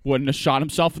 Wouldn't have shot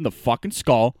himself in the fucking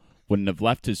skull. Wouldn't have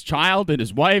left his child and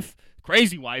his wife,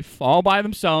 crazy wife, all by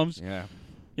themselves. Yeah.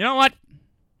 You know what?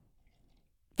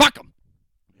 Fuck them.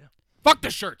 Fuck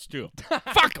the shirts too.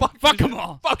 Fuck them. Fuck them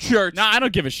all. Fuck shirts. Nah, I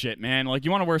don't give a shit, man. Like,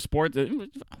 you want to wear sports? Who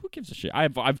gives a shit?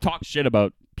 I've talked shit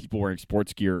about people wearing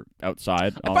sports gear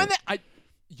outside. I find that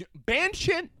band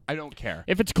shit, I don't care.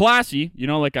 If it's classy, you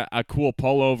know, like a cool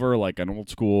pullover, like an old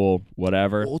school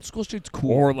whatever, Old school shit's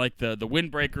cool. or like the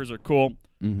windbreakers are cool.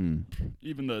 Mm-hmm.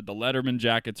 Even the Letterman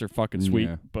jackets are fucking sweet,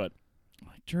 Yeah. but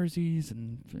like jerseys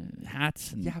and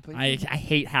hats and Yeah, but- I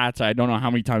hate hats. I don't know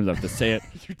how many times I have to say it.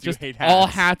 You do Just hate all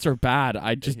hats. hats are bad.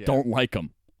 I just Yeah. don't like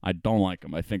them. I don't like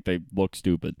them. I think they look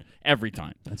stupid every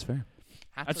time. That's fair.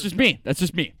 That's just me. That's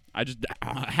just me. I just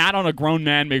a hat on a grown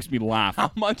man makes me laugh.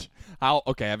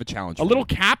 Okay, I have a challenge. A little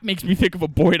cap makes me think of a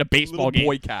boy at a baseball little game.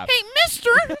 boy cap. Hey, mister,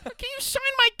 can you sign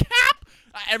my cap?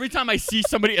 Every time I see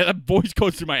somebody, a voice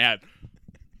goes through my head.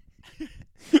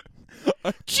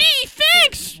 Gee,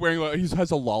 thanks. He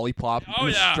has a lollipop. Oh, and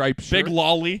a yeah. striped shirt. Big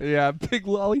lolly. Yeah, big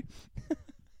lolly.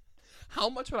 How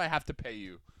much would I have to pay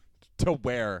you to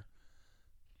wear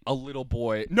a little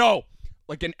boy? No,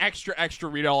 like an extra,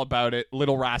 read all about it,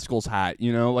 Little Rascals hat.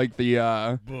 You know, like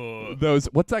the those.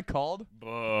 What's that called?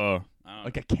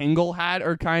 Like a Kangol hat,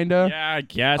 or kinda. Yeah, I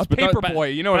guess. A paper boy.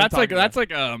 You know what I'm that's like talking about.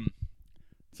 that's like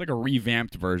it's like a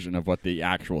revamped version of what the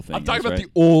actual thing I'm talking is, about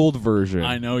right? the old version.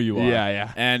 I know you are. Yeah,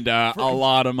 yeah. And a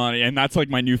lot of money, and that's like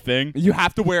my new thing. You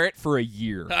have to wear it for a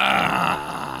year.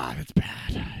 That's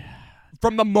bad.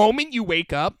 From the moment you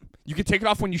wake up, you can take it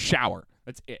off when you shower.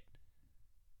 That's it.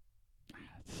 That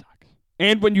sucks.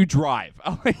 And when you drive.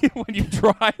 When you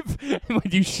drive and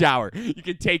when you shower. You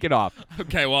can take it off.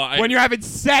 Okay, well, When you're having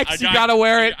sex, you gotta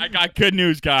wear it. I got good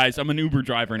news, guys. I'm an Uber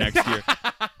driver next year.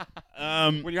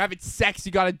 When you're having sex,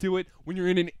 you gotta do it. When you're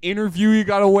in an interview, you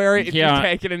gotta wear it. If you're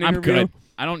taking an interview. I'm good.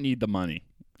 I don't need the money.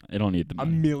 I don't need the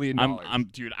money. $1 million.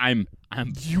 Dude,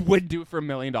 You wouldn't do it for $1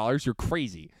 million. You're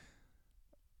crazy.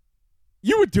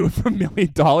 You would do it for $1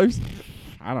 million.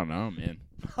 I don't know, man.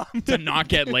 To not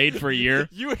get laid for a year.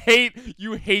 You hate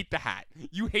the hat.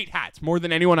 You hate hats more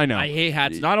than anyone I know. I hate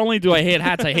hats. Not only do I hate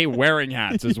hats, I hate wearing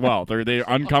hats as well. They're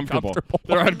uncomfortable.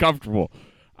 They're uncomfortable.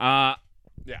 Yeah.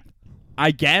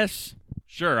 I guess,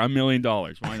 sure, $1 million.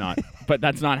 Why not? But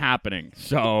that's not happening.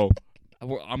 So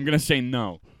I'm gonna say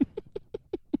no.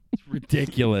 It's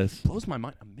ridiculous. Blows my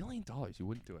mind. $1 million. You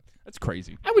wouldn't do it. That's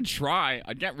crazy. I would try.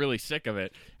 I'd get really sick of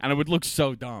it, and I would look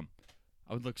so dumb.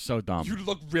 You'd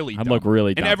look really dumb. I'd look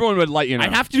really dumb. And everyone would let you know.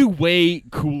 I'd have to do way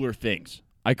cooler things.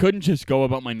 I couldn't just go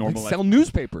about my normal life. Sell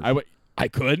newspapers. I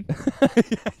could.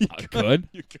 I could.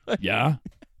 You could. Yeah.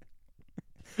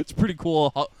 It's pretty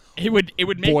cool. It would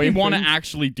make me want to things.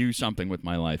 actually do something with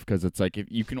my life, because it's like if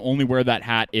you can only wear that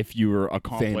hat if you were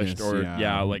accomplished. Famous,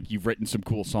 or like you've written some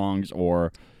cool songs,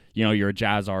 or you're a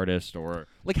jazz artist, or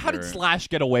Like, how did Slash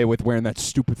get away with wearing that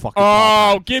stupid fucking Oh,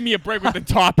 top hat? give me a break with the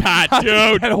top hat, How did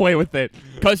he dude. get away with it?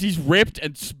 Because he's ripped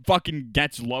and fucking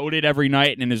gets loaded every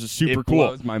night and is super It cool.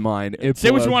 blows my mind.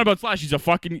 Say what you want about Slash. He's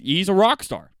a rock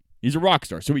star. He's a rock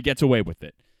star, so he gets away with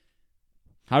it.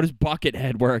 How does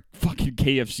Buckethead wear a fucking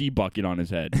KFC bucket on his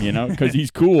head? Because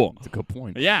he's cool. That's a good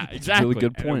point. Yeah, exactly. really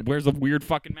good And point. wears a weird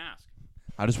fucking mask.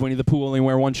 How does Winnie the Pooh only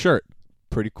wear one shirt?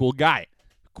 Pretty cool guy.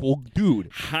 Cool dude.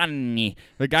 Honey.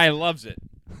 The guy loves it.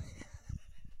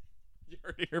 You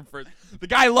heard it here first. The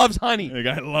guy loves honey. The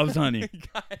guy loves honey. The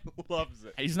guy loves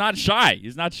it. He's not shy.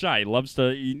 He loves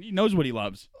to. He knows what he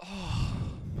loves. Oh,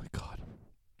 my God.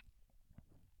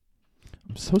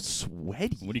 I'm so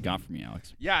sweaty. What do you got for me,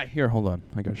 Alex? Yeah, here, hold on.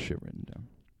 I got shit written down.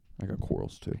 I got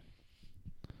quarrels, too.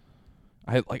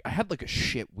 I had like a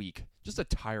shit week. Just a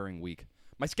tiring week.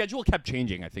 My schedule kept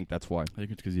changing. I think that's why. I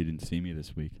think it's because you didn't see me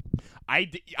this week. I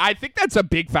think that's a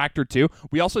big factor, too.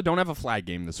 We also don't have a flag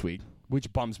game this week,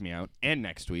 which bums me out, and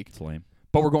next week. It's lame.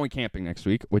 But we're going camping next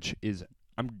week, which is,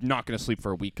 I'm not going to sleep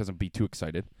for a week because I'm be too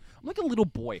excited. I'm like a little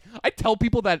boy. I tell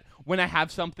people that when I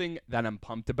have something that I'm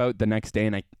pumped about the next day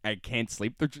and I can't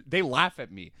sleep, they laugh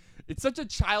at me. It's such a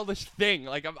childish thing.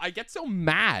 Like, I get so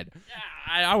mad.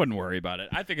 Yeah, I wouldn't worry about it.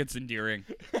 I think it's endearing.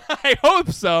 I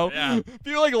hope so. Yeah.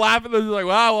 People like laughing. They're like,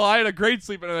 wow, well, I had a great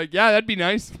sleep. And I'm like, yeah, that'd be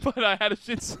nice. But I had a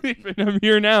shit sleep and I'm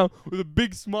here now with a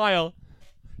big smile.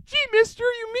 Gee, mister,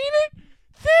 you mean it?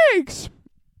 Thanks.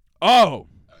 Oh.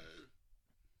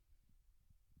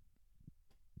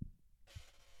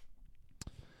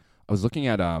 I was looking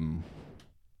at a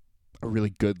really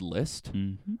good list.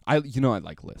 Mm-hmm. I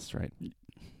like lists, right?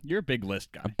 You're a big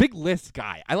list guy. A big list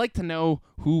guy. I like to know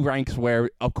who ranks where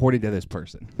according to this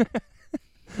person.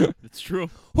 It's true.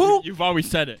 Who? You've always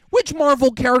said it. Which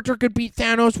Marvel character could beat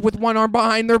Thanos with one arm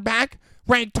behind their back?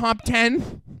 Rank top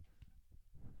 10.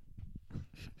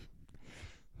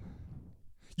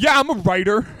 Yeah, I'm a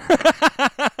writer.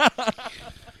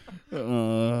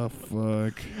 Oh,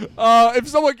 fuck. If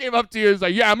someone came up to you and was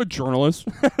like, yeah, I'm a journalist.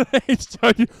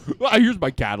 Here's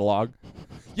my catalog.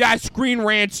 Yeah, Screen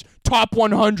Rant's top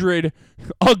 100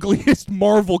 ugliest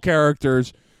Marvel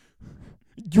characters.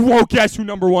 You won't guess who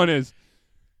number one is.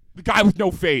 The guy with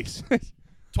no face.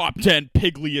 Top 10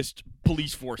 piggliest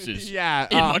police forces Yeah.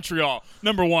 in Montreal.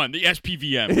 Number 1, the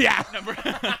SPVM. Yeah.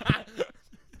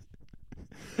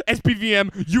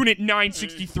 SPVM Unit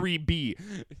 963B.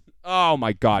 Oh,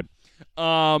 my God.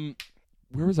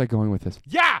 Where was I going with this?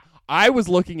 Yeah, I was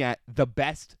looking at the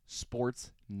best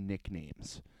sports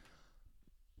nicknames.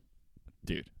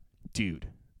 Dude.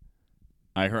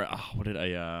 I heard. Oh, what did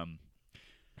I?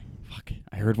 Fuck.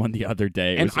 I heard one the other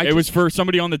day. And It was for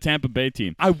somebody on the Tampa Bay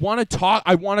team. I want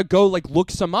to go look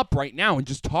some up right now and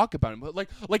just talk about them. But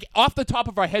like off the top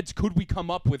of our heads, could we come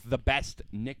up with the best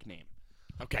nickname?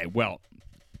 Okay, well,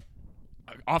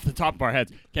 off the top of our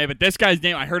heads. Okay, but this guy's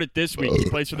name, I heard it this week. He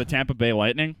plays for the Tampa Bay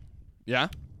Lightning. Yeah.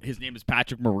 His name is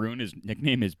Patrick Maroon. His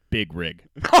nickname is Big Rig.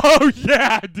 Oh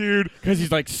yeah, dude. Because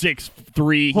he's like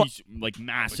 6'3". He's like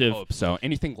massive. I hope so.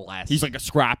 Anything less. He's like a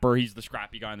scrapper. He's the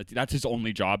scrappy guy on the team. That's his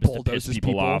only job, is to piss Bulldozes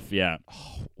people off. Yeah.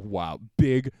 Oh, wow.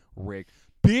 Big Rig.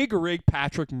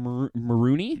 Patrick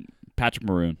Marooney? Patrick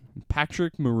Maroon.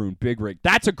 Patrick Maroon. Big Rig.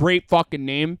 That's a great fucking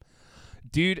name.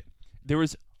 Dude, there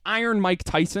was Iron Mike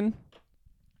Tyson.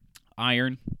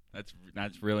 Iron.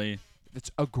 That's really That's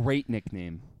a great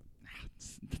nickname.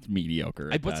 that's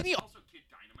mediocre. Wasn't he also Kid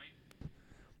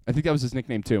I think that was his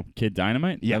nickname too. Kid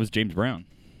Dynamite? Yeah. That was James Brown.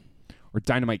 Or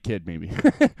Dynamite Kid, maybe.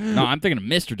 No, I'm thinking of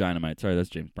Mr. Dynamite. Sorry, that's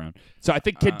James Brown. So I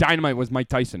think Kid Dynamite was Mike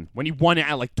Tyson when he won it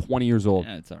at like 20 years old.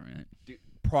 Yeah, it's all right.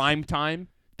 Prime time.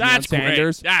 That's Deion great.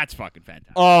 Sanders. That's fucking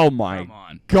fantastic. Oh my Come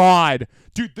on. God,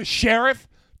 dude, the sheriff,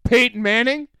 Peyton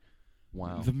Manning.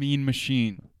 Wow. The Mean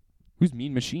Machine. Who's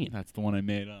Mean Machine? That's the one I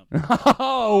made up.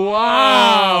 Oh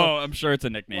wow. I'm sure it's a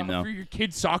nickname Wow, though. for your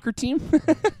kid's soccer team.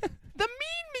 The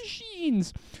Mean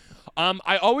Machines.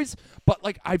 I always, but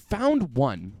like I found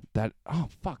one that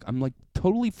I'm like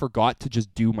totally forgot to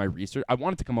just do my research. I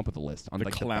wanted to come up with a list on The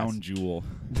like Clown the Jewel.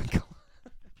 best.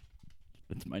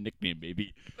 That's my nickname,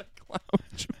 baby. Clown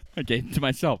Jewel. I gave it to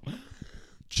myself.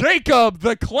 Jacob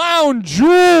the Clown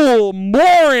Jewel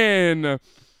Morin,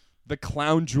 the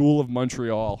Clown Jewel of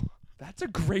Montreal. That's a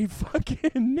great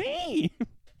fucking name.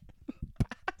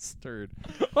 Bastard.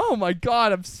 Oh my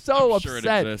God, I'm so I'm sure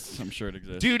upset. it exists. I'm sure it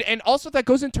exists. Dude, and also that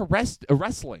goes into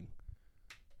wrestling.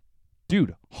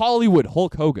 Dude, Hollywood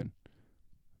Hulk Hogan.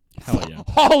 Hell yeah.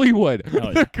 Hollywood.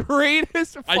 Hell yeah. The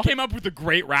greatest. I came up with a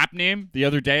great rap name the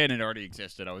other day, and it already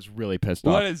existed. I was really pissed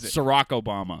off. What is it? Barack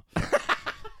Obama.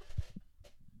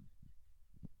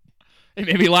 It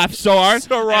made me laugh so hard.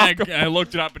 Ciroc. And I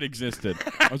looked it up. It existed.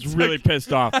 I was really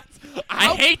pissed off.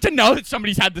 I hate to know that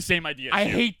somebody's had the same idea. I too.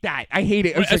 hate that. I hate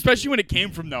it. It's like- Especially when it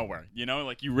came from nowhere. You know,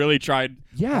 like you really tried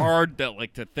hard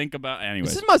to think about.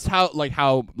 Anyways, This is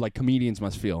how comedians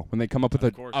must feel when they come up with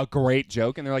a great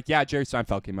joke and they're like, yeah, Jerry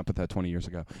Seinfeld came up with that 20 years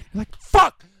ago. You're like,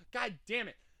 fuck, God damn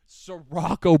it,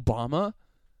 Ciroc Obama.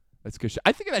 That's good shit.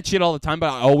 I think of that shit all the time,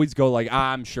 but I always go like,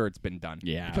 I'm sure it's been done.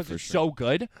 Yeah, because for it's sure. so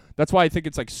good. That's why I think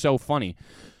it's like so funny.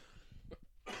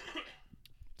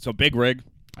 So Big Rig,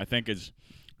 I think is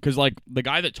because like the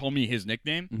guy that told me his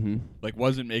nickname like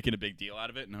wasn't making a big deal out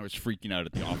of it, and I was freaking out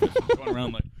at the office, going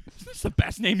around like, is this the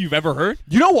best name you've ever heard?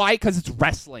 You know why? Because it's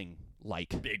wrestling.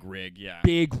 Like Big Rig, yeah.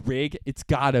 Big Rig. It's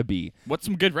gotta be. What's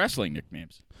some good wrestling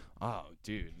nicknames? Oh,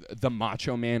 dude, the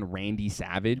Macho Man, Randy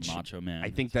Savage. Macho Man.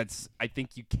 I think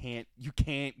you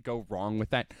can't go wrong with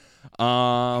that.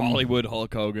 Hollywood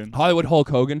Hulk Hogan. Hollywood Hulk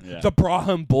Hogan, Yeah. the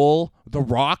Braham Bull, the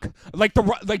Rock, like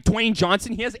Dwayne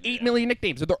Johnson. He has 8 million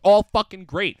nicknames, and they're all fucking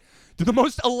great. They're the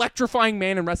most electrifying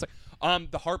man in wrestling.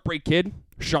 The Heartbreak Kid,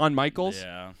 Shawn Michaels.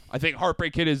 Yeah. I think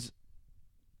Heartbreak Kid is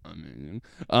amazing.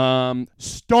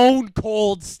 Stone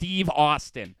Cold Steve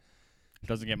Austin.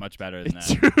 Doesn't get much better than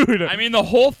that. Dude, I mean, the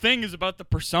whole thing is about the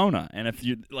persona, and if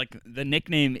you like, the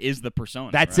nickname is the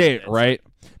persona. that's right? it, right?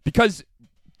 Because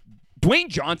Dwayne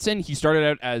Johnson, he started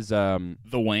out as The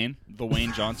Wayne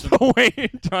Johnson.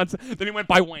 Wayne Johnson. Then he went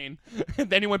by Wayne.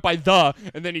 And then he went by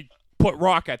and then he put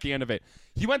Rock at the end of it.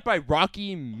 He went by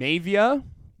Rocky Maivia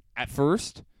at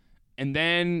first, and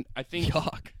then I think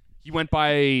Yuck. he went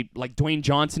by like Dwayne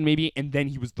Johnson maybe, and then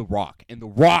he was The Rock. And The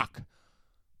Rock,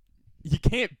 you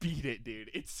can't beat it, dude.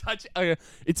 It's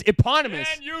it's eponymous.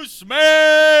 Can you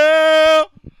smell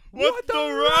what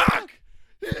the Rock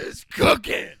is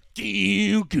cooking?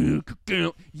 You can't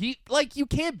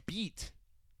beat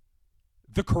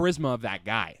the charisma of that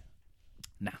guy.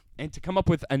 Nah. And to come up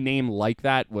with a name like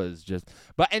that was just...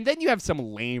 And then you have some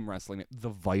lame wrestling. The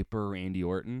Viper, Randy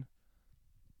Orton.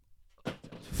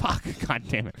 Fuck. God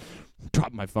damn it.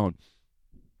 Dropped my phone.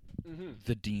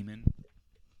 The Demon.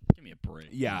 Give me a break.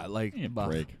 Yeah, like... Give me a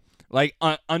break. Like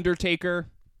Undertaker.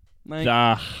 Like,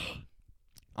 I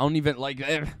don't even... like...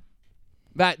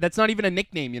 That's not even a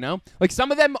nickname, you know? Like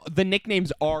some of them, the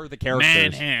nicknames are the characters.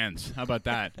 Man Hands. How about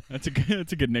that? That's a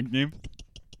good nickname.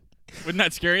 Wouldn't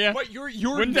that scare you? But your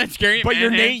Wouldn't that scare you? But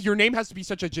Man your name has to be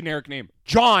such a generic name.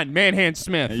 John Manhand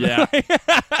Smith. Yeah.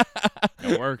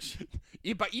 It works.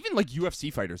 Yeah, but even like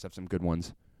UFC fighters have some good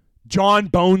ones. John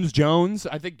Bones Jones.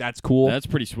 I think that's cool. That's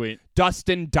pretty sweet.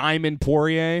 Dustin Diamond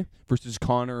Poirier versus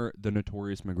Conor the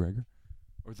Notorious McGregor.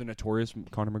 Or the Notorious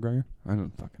Conor McGregor? I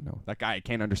don't fucking know. That guy, I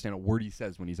can't understand a word he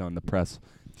says when he's on the press.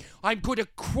 I'm going to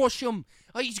crush him.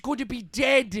 He's going to be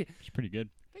dead. It's pretty good.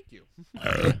 Thank you.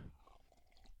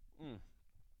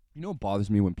 You know what bothers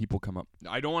me when people come up?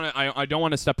 I don't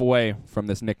want to step away from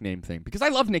this nickname thing because I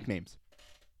love nicknames.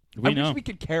 I wish we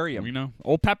could carry them. We know.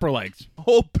 Old Pepper Legs.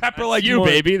 Old Pepper Legs you,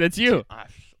 Morton. baby. That's you.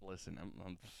 Listen,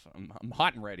 I'm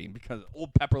hot and ready because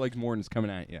Old Pepper Legs Morton is coming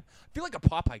at you. I feel like a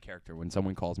Popeye character when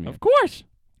someone calls me. Of course.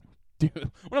 Dude,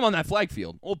 when I'm on that flag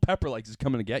field, Old Pepper Legs is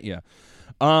coming to get you.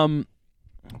 What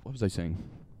was I saying?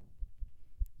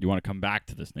 You want to come back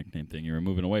to this nickname thing? You were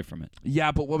moving away from it.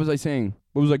 Yeah, but what was I saying?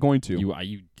 What was I going to?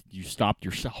 You stopped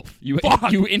yourself. You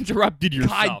interrupted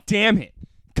yourself. God damn it.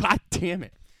 God damn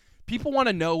it. People want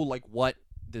to know like what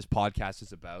this podcast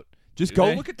is about. Just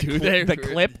go look at the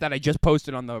clip that I just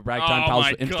posted on the Ragtime Oh Pals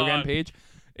my Instagram God. page.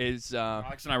 is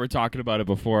Alex and I were talking about it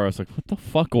before. I was like, what the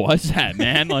fuck was that,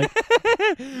 man? Like,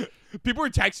 people were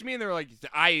texting me and they were like,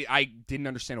 I didn't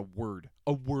understand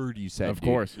a word you said. of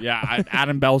course. Yeah,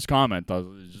 Adam Bell's comment.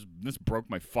 This broke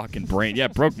my fucking brain. Yeah,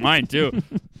 it broke mine, too.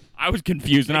 I was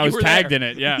confused and I was tagged in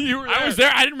it. Yeah. You were I was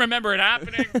there. I didn't remember it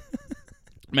happening.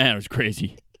 Man, it was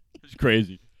crazy. It was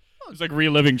crazy. It was like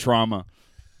reliving trauma.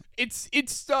 It's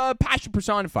passion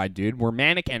personified, dude. We're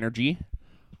manic energy.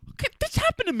 Okay, this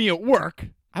happened to me at work.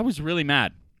 I was really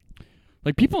mad.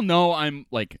 Like, people know I'm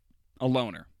like a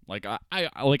loner. Like I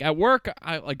like at work,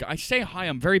 I say hi.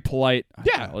 I'm very polite.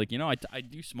 Yeah. I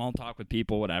do small talk with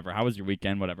people. Whatever. How was your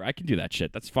weekend? Whatever. I can do that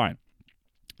shit. That's fine.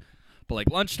 But like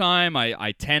lunchtime,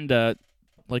 I tend to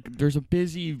like. There's a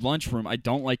busy lunchroom. I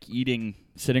don't like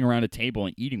sitting around a table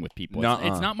and eating with people.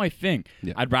 It's not my thing.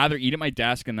 Yeah. I'd rather eat at my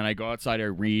desk and then I go outside. I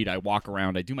read. I walk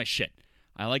around. I do my shit.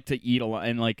 I like to eat a lot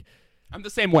and like. I'm the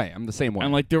same way.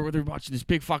 And like they're watching this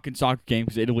big fucking soccer game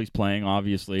because Italy's playing.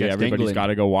 Obviously, Against everybody's got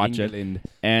to go watch England. it.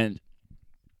 And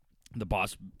the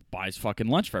boss buys fucking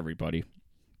lunch for everybody.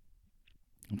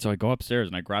 And so I go upstairs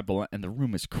and I grab the lunch, and the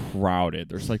room is crowded.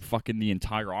 There's like fucking the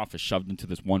entire office shoved into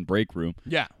this one break room.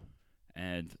 Yeah.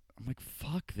 And I'm like,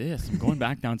 fuck this. I'm going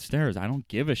back downstairs. I don't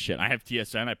give a shit. I have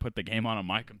TSN. I put the game on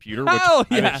my computer, which Hell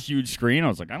I have yeah. a huge screen. I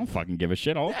was like, I don't fucking give a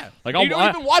shit. You I'll don't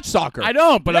even watch soccer. I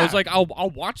don't, but I Yeah. was like, I'll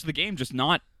watch the game, just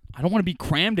not. I don't want to be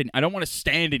crammed in. I don't want to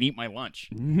stand and eat my lunch.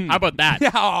 How about that?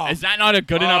 Yeah. Is that not a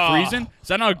good enough reason? Is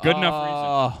that not a good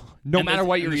enough reason? No And matter this-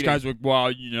 what and you're this eating. guy's like,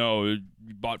 well, you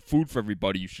bought food for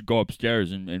everybody. You should go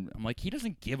upstairs. And I'm like, he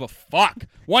doesn't give a fuck.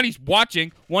 One, he's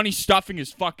watching. One, he's stuffing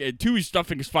his fucking. Two, he's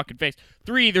stuffing his fucking face.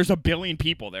 Three, there's a billion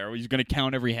people there. He's gonna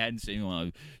count every head and say,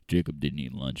 well, Jacob didn't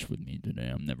eat lunch with me today.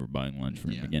 I'm never buying lunch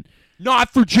for him again.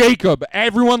 Not for Jacob.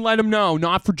 Everyone let him know.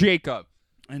 Not for Jacob.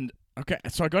 And okay,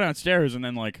 so I go downstairs, and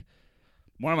then like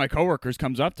one of my coworkers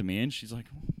comes up to me, and she's like,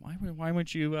 why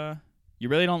wouldn't you? You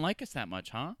really don't like us that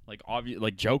much, huh? Like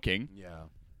like joking. Yeah.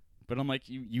 But I'm like,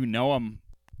 you know, I'm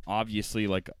obviously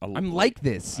like I'm like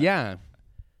this. Yeah.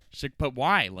 She's like, but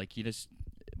why? Like you just,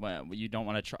 you don't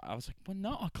want to try. I was like, well,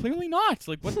 no, clearly not.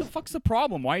 Like, what the fuck's the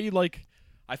problem? Why are you like?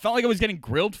 I felt like I was getting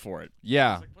grilled for it. I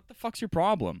Yeah. was like, what the fuck's your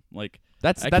problem? Like,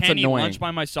 That's I can't eat annoying. lunch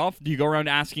by myself. Do you go around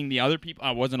asking the other people?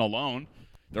 I wasn't alone.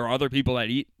 There are other people that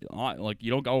eat. Like, you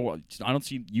don't go. I don't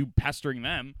see you pestering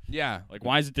them. Yeah. Like,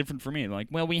 why is it different for me? Like,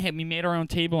 well, we made our own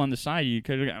table on the side. You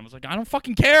could. I was like, I don't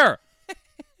fucking care.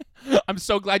 I'm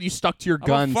so glad you stuck to your Oh,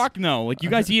 guns. fuck no. Like, you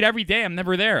guys eat every day. I'm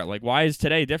never there. Like, why is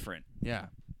today different? Yeah.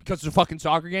 Because it's a fucking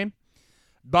soccer game.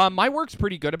 But my work's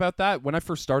pretty good about that. When I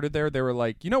first started there, they were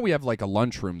like, we have like a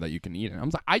lunchroom that you can eat in. I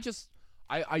was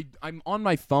like, I'm on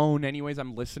my phone anyways.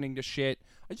 I'm listening to shit.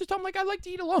 I'm like, I like to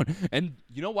eat alone. And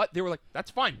you know what? They were like,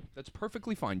 that's fine. That's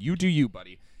perfectly fine. You do you,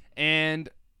 buddy. And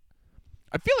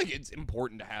I feel like it's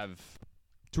important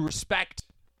to respect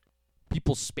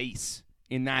people's space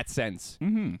in that sense.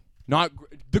 Mm-hmm. Not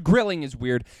the grilling is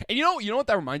weird. And you know what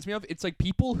that reminds me of? It's like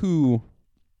people who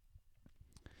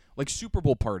like Super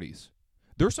Bowl parties.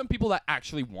 There are some people that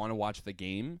actually want to watch the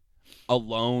game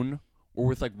alone or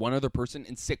with like one other person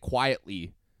and sit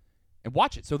quietly and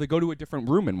watch it. So they go to a different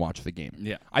room and watch the game.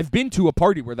 Yeah. I've been to a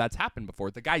party where that's happened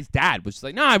before. The guy's dad was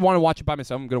like, "No, I want to watch it by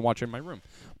myself. I'm going to watch it in my room.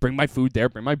 Bring my food there,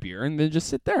 bring my beer, and then just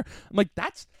sit there." I'm like,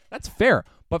 that's fair.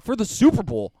 But for the Super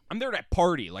Bowl, I'm there to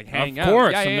party, like hang out. Of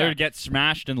course. Yeah, I'm yeah, there yeah. to get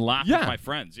smashed and laugh Yeah. with my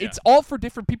friends. Yeah. It's all for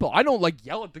different people. I don't like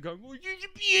yell at the guy. Well, you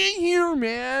should be in here,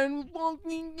 man.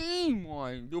 Fucking game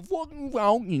on. The fucking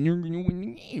Falcons are gonna win the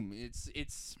game.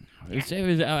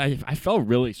 I felt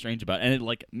really strange about it. And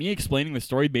like me explaining the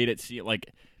story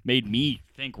made me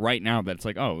think right now that it's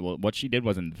like, oh, well, what she did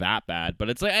wasn't that bad. But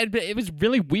it's like it was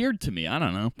really weird to me. I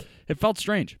don't know. It felt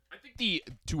strange. I think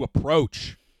to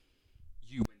approach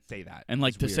you and say that And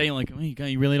like is to weird. say like, oh,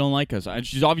 you really don't like us. And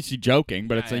she's obviously joking,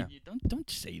 but Yeah, it's like don't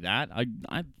say that. I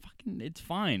fucking it's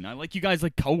fine. I like you guys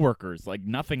like coworkers, like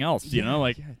nothing else. You know,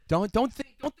 like. Yeah. Don't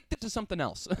think this is something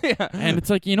else. Yeah. And it's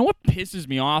like, you know what pisses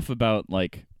me off about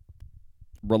like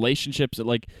relationships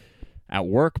at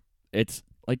work? It's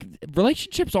like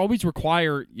relationships always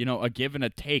require, a give and a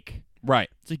take. Right.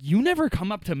 It's like you never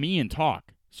come up to me and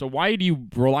talk. So why do you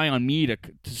rely on me to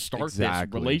start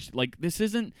Exactly. this relation? Like this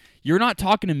isn't. You're not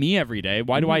talking to me every day.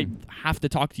 Why do I have to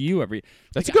talk to you every?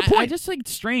 That's like, a good point. I just like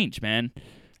it's strange, man. It's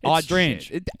Odd strange.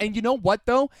 shit. And you know what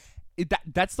though?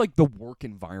 That's like the work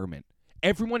environment.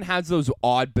 Everyone has those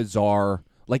odd, bizarre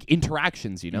like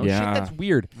interactions. Yeah. Shit that's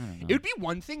weird. I don't know. It would be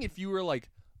one thing if you were like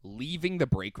leaving the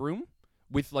break room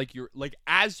with like your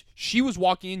as she was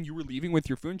walking in, you were leaving with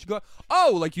your food. And she'd go,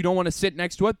 "Oh, like you don't want to sit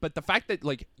next to it." But the fact that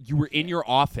like you were in your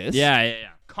office, Yeah.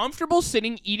 comfortable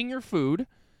sitting, eating your food,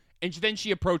 And then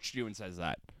she approached you and says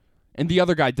that. And the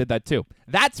other guy did that too.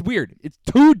 That's weird. It's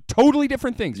two totally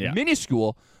different things. Yeah.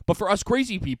 Minuscule, but for us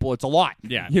crazy people, it's a lot.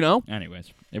 Yeah. You know?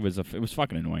 Anyways, it was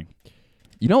fucking annoying.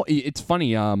 You know, it's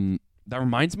funny. That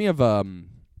reminds me of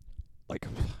like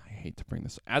I hate to bring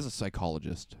this as a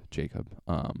psychologist, Jacob.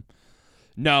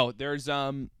 No, there's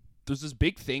this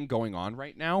big thing going on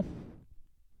right now,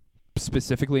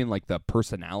 specifically in like the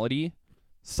personality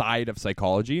side of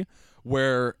psychology,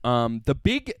 where the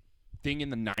big thing in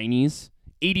the 90s,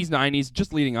 80s, 90s,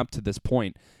 just leading up to this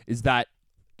point, is that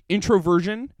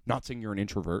introversion. Not saying you're an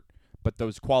introvert. But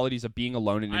those qualities of being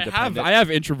alone and independent. I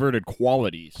have introverted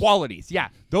qualities. Qualities, yeah.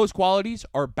 Those qualities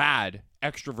are bad.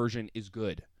 Extroversion is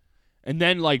good. And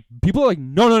then, like, people are like,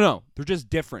 no. They're just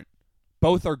different.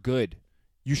 Both are good.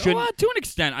 You shouldn't. Well, to an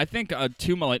extent, I think it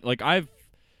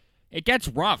gets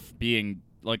rough being,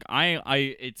 like,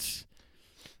 it's,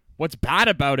 what's bad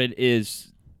about it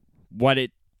is what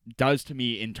it does to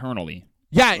me internally.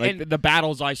 Yeah, like and the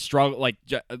battles I struggle, like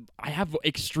I have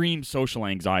extreme social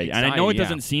anxiety, and I know it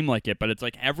doesn't seem like it, but it's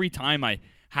like every time I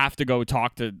have to go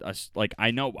talk to us, like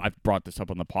I know I've brought this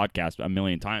up on the podcast a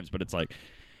million times, but it's like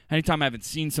anytime I haven't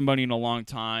seen somebody in a long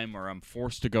time, or I'm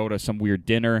forced to go to some weird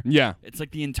dinner, it's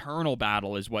like the internal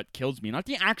battle is what kills me, not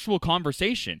the actual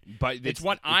conversation. But it's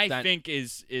what I think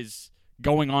is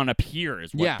going on up here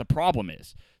is what the problem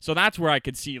is. So that's where I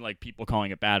could see like people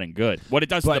calling it bad and good. What it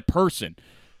does to the person.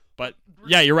 But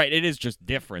yeah, you're right. It is just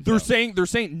different. They're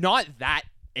saying not that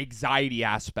anxiety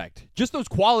aspect, just those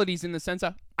qualities in the sense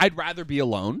of I'd rather be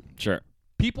alone. Sure.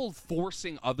 People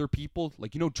forcing other people,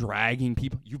 like dragging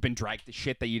people. You've been dragged to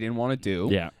shit that you didn't want to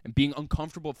do. Yeah. And being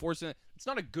uncomfortable forcing it. It's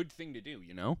not a good thing to do.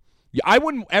 Yeah, I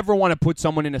wouldn't ever want to put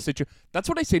someone in a situation. That's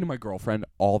what I say to my girlfriend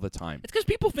all the time. It's because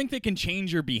people think they can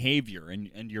change your behavior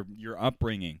and your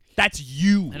upbringing. That's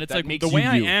you. And it's that like makes the way you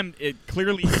I you. am. It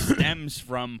clearly stems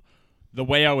from the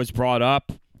way I was brought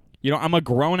up. I'm a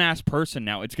grown-ass person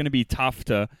now. It's going to be tough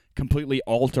to completely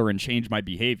alter and change my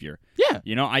behavior. Yeah.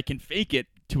 I can fake it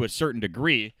to a certain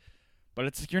degree, but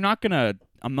it's like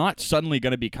I'm not suddenly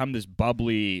going to become this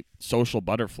bubbly social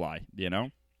butterfly,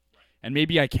 And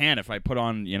maybe I can if I put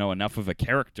on, enough of a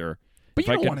character. But if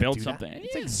you I don't can want build to do something. that.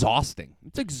 It's exhausting.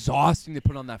 It's exhausting to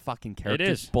put on that fucking character. It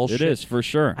is. Bullshit. It is, for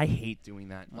sure. I hate doing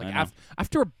that. Like I know.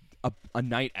 after a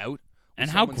night out. And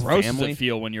how gross does family, it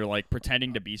feel when you're like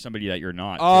pretending to be somebody that you're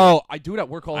not? Oh, I do it at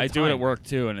work all the time. I do it at work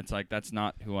too, and it's like that's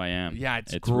not who I am. Yeah,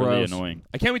 it's really gross. annoying.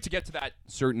 I can't wait to get to that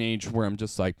certain age where I'm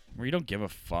just like, where you don't give a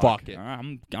fuck. Fuck it.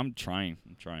 I'm trying.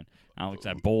 Alex,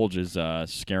 that bulge is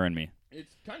scaring me.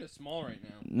 It's kind of small right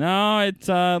now. No,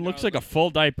 it looks like a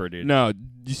full diaper, dude. No,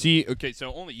 you see, okay,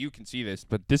 so only you can see this,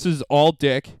 but this is all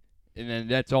dick, and then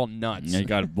that's all nuts. Yeah, you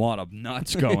got a lot of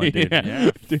nuts going, dude.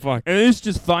 Yeah, fuck. And it's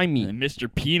just fine meat. And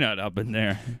Mr. Peanut up in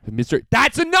there. Mr.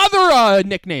 That's another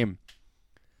nickname.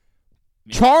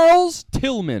 Charles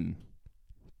Tillman.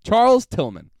 Charles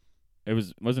Tillman.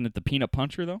 Wasn't it the Peanut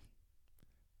Puncher though?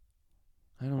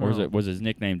 I don't know. Or was his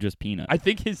nickname just Peanut? I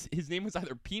think his name was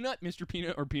either Peanut, Mr.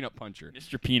 Peanut, or Peanut Puncher.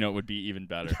 Mr. Peanut would be even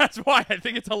better. That's why I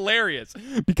think it's hilarious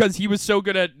because he was so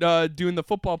good at doing the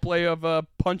football play of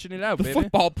punching it out. The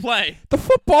football play. The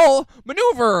football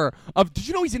maneuver of. Did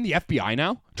you know he's in the FBI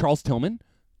now, Charles Tillman?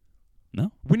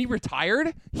 No. When he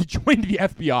retired, he joined the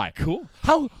FBI. Cool.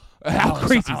 How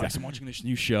crazy is Alex, that? I'm watching this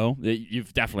new show.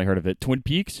 You've definitely heard of it. Twin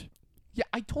Peaks? Yeah,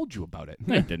 I told you about it.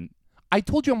 No, you didn't. I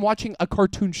told you I'm watching a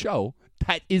cartoon show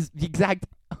that is the exact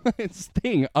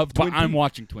thing of Twin But I'm Peaks.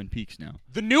 watching Twin Peaks now.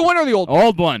 The new one or the old one?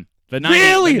 Old one. The 90s,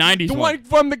 Really? The 90s the one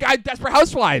from the guy Desperate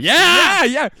Housewives. Yeah.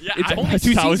 Yeah. It's only 2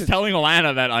 seasons. I was telling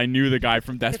Alana that I knew the guy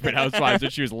from Desperate Housewives,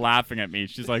 and she was laughing at me.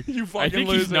 She's like, You I fucking think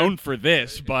he's loser." known for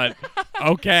this, but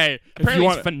okay. Apparently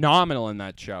he's phenomenal in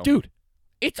that show. Dude,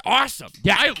 it's awesome.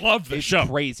 Yeah. I love the It's show.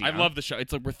 crazy, I huh? love the show.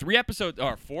 It's like we're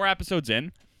 4 episodes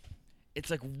in. It's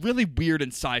like really weird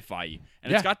and sci-fi,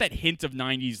 and it's got that hint of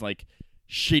 90s like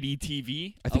shitty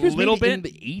TV. I think a it was little made bit in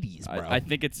the 80s, bro. I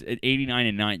think it's at 89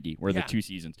 and 90 were the Yeah. 2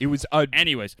 seasons. It was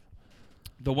Anyways,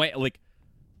 the way like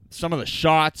some of the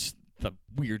shots, the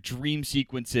weird dream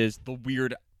sequences, the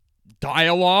weird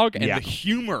dialogue, and Yeah. the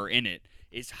humor in it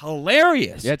is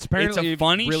hilarious. Yeah, it's apparently a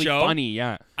funny really show. funny,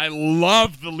 yeah. I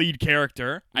love the lead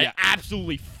character. Yeah. I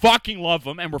absolutely fucking love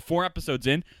him. And we're 4 episodes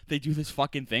in. They do this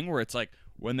fucking thing where it's like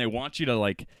when they want you to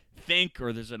like think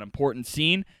or there's an important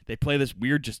scene, they play this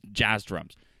weird just jazz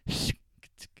drums.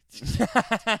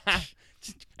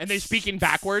 And they speak in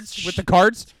backwards with the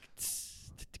cards.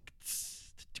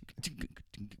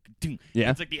 Yeah.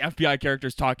 It's like the FBI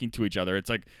characters talking to each other. It's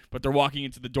like, but they're walking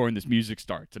into the door and this music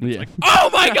starts. And it's Yeah. like, oh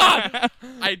my God!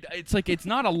 It's like, it's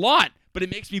not a lot, but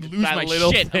it makes me lose that my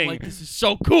little shit. thing. I'm like, this is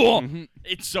so cool. Mhm.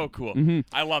 It's so cool. Mhm.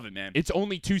 I love it, man. It's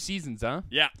only 2 seasons, huh?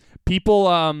 Yeah. People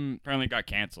Apparently it got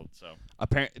canceled, so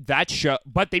apparently that show,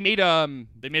 but they made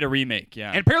they made a remake.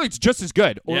 Yeah. and apparently it's just as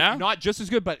good, or Yeah? not just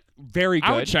as good, but very good.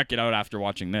 I would check it out after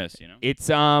watching this.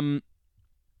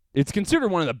 It's considered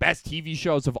one of the best TV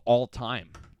shows of all time,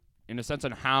 in a sense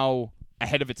on how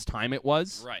ahead of its time it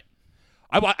was. Right.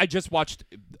 I just watched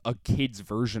a kid's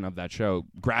version of that show,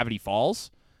 Gravity Falls,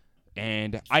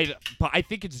 but I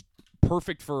think it's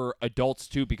perfect for adults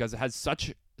too because it has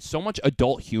so much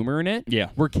adult humor in it. Yeah.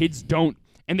 Where kids don't.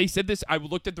 And they said this. I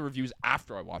looked at the reviews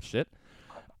after I watched it.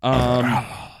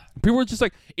 People were just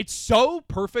like, it's so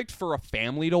perfect for a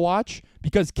family to watch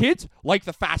because kids like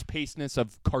the fast-pacedness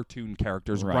of cartoon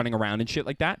characters running around and shit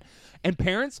like that. And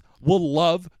parents will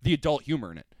love the adult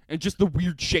humor in it and just the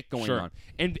weird shit going on.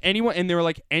 And they were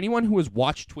like, anyone who has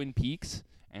watched Twin Peaks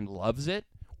and loves it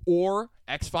or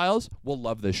X-Files will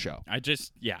love this show. I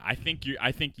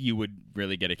think you would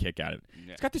really get a kick out of it.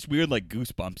 Yeah. It's got this weird like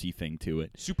goosebumpsy thing to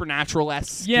it.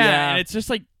 Supernatural-esque. Yeah, and it's just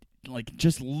like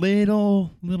just little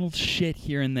shit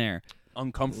here and there.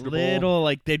 Uncomfortable. Little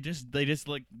like they just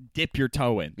like dip your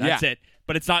toe in. That's it.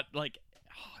 But it's not like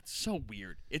it's so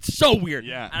weird. It's so weird.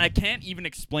 Yeah. And I can't even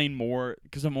explain more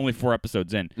because I'm only 4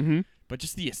 episodes in. Mm-hmm. But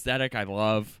just the aesthetic I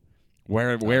love.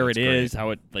 Where it is, how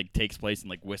it like takes place in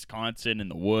like Wisconsin in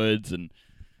the woods, and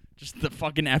just the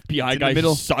fucking FBI guy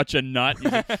is such a nut.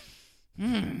 He's like,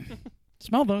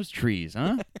 smell those trees,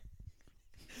 huh?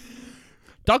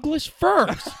 Douglas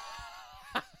firs.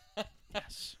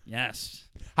 Yes.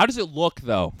 How does it look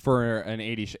though for an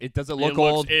 80s show? Does it look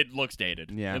old? It looks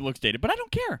dated. Yeah. It looks dated, but I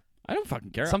don't care. I don't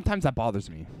fucking care. Sometimes that bothers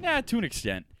me. Yeah, to an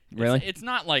extent. Really? It's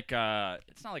not like a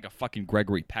fucking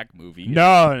Gregory Peck movie.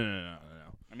 No.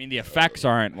 I mean, the effects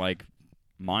aren't like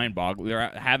mind-boggling.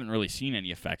 I haven't really seen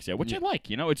any effects yet, which I like.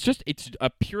 You know, it's a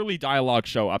purely dialogue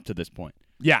show up to this point.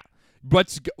 Yeah.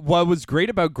 What was great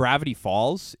about Gravity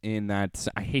Falls in that,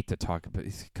 I hate to talk about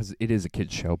it because it is a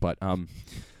kid's show, but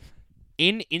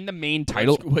in the main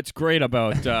title, what's great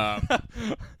about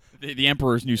the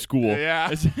Emperor's New School?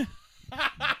 Yeah.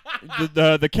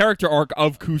 The character arc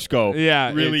of Cusco.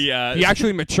 Yeah, really. He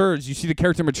actually matures. You see the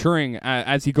character maturing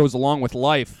as he goes along with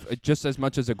life, just as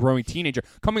much as a growing teenager,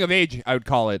 coming of age, I would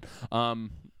call it.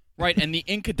 Right, and the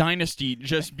Inca dynasty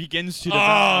just begins to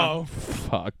Oh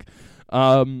develop.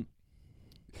 fuck.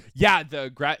 Yeah,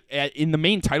 in the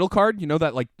main title card, you know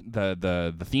that like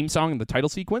the theme song and the title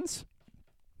sequence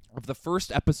of the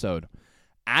first episode,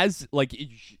 as like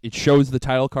it shows the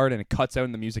title card and it cuts out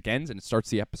and the music ends and it starts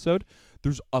the episode.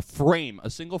 There's a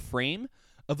single frame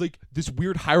of like this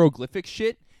weird hieroglyphic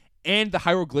shit, and the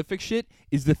hieroglyphic shit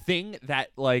is the thing that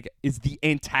like is the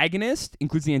antagonist,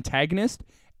 includes the antagonist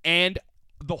and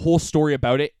the whole story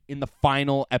about it in the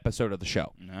final episode of the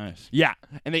show. Nice. Yeah,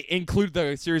 and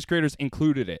the series creators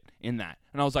included it in that,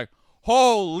 and I was like,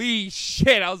 holy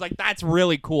shit! I was like, that's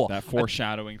really cool. That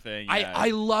foreshadowing thing. Yeah,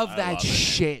 I love that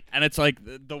shit. And it's like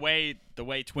the way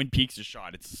Twin Peaks is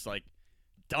shot. It's just like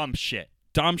dumb shit.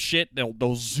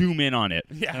 They'll zoom in on it.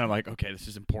 Yeah. And I'm like, okay, this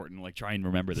is important. Like, try and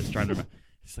remember this.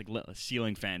 It's like a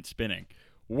ceiling fan spinning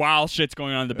while shit's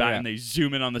going on in the back, and they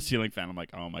zoom in on the ceiling fan. I'm like,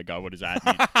 oh my god, what does that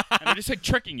mean? And they're just like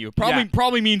tricking you.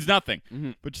 Probably means nothing,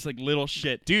 but just like little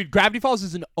shit. Dude, Gravity Falls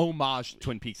is an homage to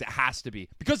Twin Peaks. It has to be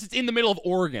because it's in the middle of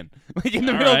Oregon, like in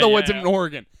the middle of the woods in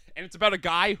Oregon, and it's about a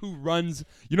guy who runs.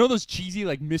 You know those cheesy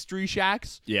like mystery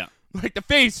shacks? Yeah. Like the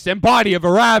face and body of a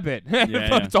rabbit.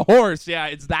 It's a horse. Yeah,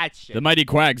 it's that shit. The Mighty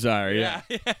Quagsire. Yeah.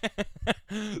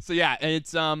 So yeah, and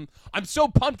it's I'm so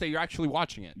pumped that you're actually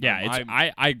watching it. Yeah,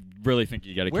 I really think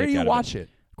you got to. Where do you watch it?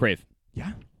 Crave.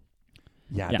 Yeah.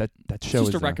 That show is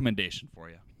is just a recommendation for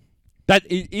you. That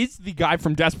is the guy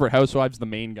from Desperate Housewives, the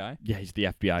main guy. Yeah, he's the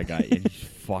FBI guy, and he's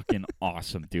fucking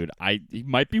awesome, dude. He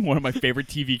might be one of my favorite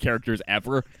TV characters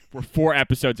ever. We're 4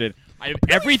 episodes in.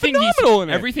 Everything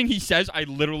he says, I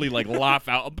literally like laugh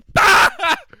out.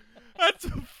 That's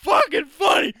fucking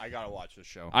funny. I gotta watch this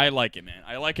show. I like it, man.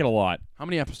 I like it a lot. How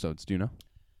many episodes do you know?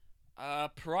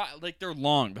 Like they're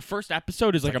long. The first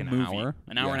episode is like a movie. Hour?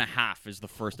 An hour and a half is the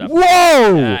first episode.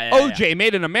 Whoa! Yeah, OJ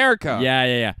Made in America.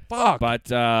 Yeah. Fuck.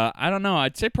 But I don't know.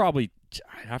 I'd say probably.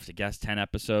 I'd have to guess 10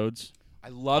 episodes. I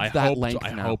love that length. I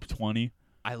hope 20.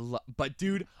 But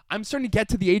dude, I'm starting to get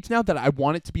to the age now that I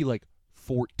want it to be like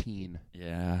 14.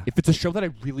 Yeah. If it's a show that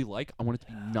I really like, I want it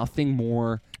to be nothing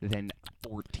more than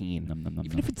 14.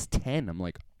 Even if it's 10, I'm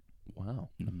like, wow,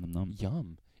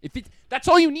 yum. That's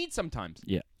all you need sometimes.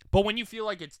 Yeah. But when you feel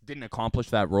like it didn't accomplish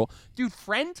that role, dude,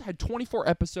 Friends had 24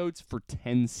 episodes for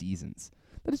 10 seasons.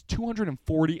 That is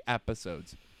 240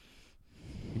 episodes.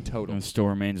 in total. And still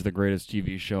remains the greatest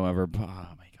TV show ever. Oh, my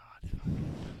God.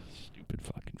 Stupid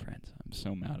fucking Friends. I'm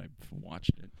so mad I watched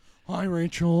it. Hi,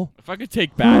 Rachel. If I could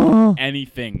take back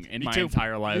anything in Me my too.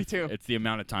 entire life, Me too. it's the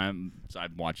amount of times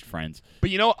I've watched Friends. But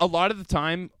you know, a lot of the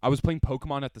time, I was playing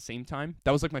Pokemon at the same time.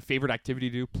 That was like my favorite activity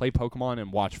to do, play Pokemon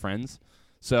and watch Friends.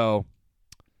 So,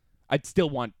 I'd still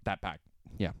want that back.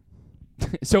 Yeah.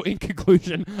 So, in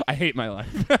conclusion, I hate my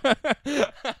life.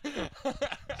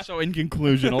 So, in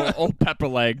conclusion, old Pepper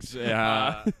Legs.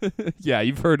 Yeah,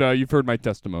 you've heard my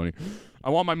testimony. I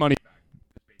want my money back.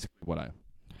 That's basically what I...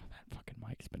 That fucking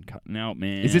mic's been cutting out,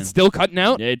 man. Is it still cutting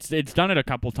out? Yeah, it's done it a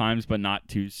couple times, but not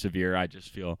too severe. I just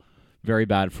feel very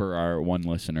bad for our one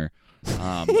listener.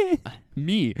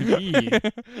 Me.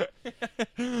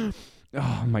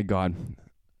 Oh, my God.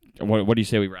 What do you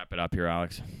say we wrap it up here,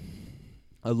 Alex?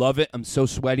 I love it. I'm so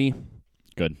sweaty.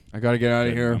 Good. I got to get out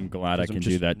of here. I'm glad I 'cause I'm can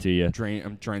just do that to you. I'm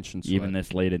drenched in sweat. Even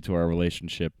this late into our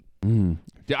relationship. Dude,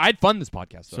 I had fun this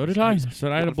podcast. Though. So did I. I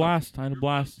had a blast. Tired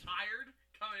coming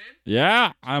in?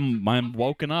 Yeah, I'm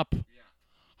woken up. Yeah.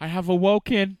 I have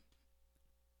awoken.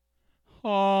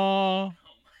 Oh.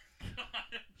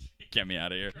 Get me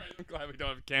out of here. I'm glad we don't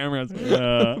have cameras.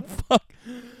 Fuck.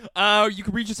 You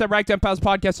can reach us at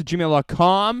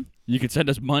ragtimepalspodcast@gmail.com. You can send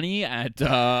us money at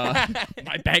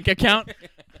my bank account.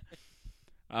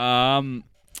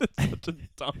 Such a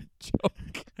dumb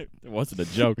joke. It wasn't a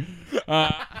joke.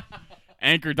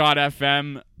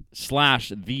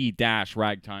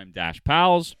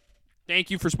 Anchor.fm/the-ragtime-pals.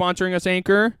 Thank you for sponsoring us,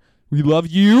 Anchor. We love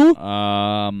you. What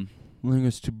Allowing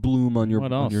us to bloom on your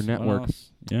else? on your network. What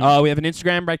else? Yeah. We have an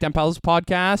Instagram, Ragtime Pals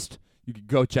Podcast. You can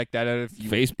go check that out if you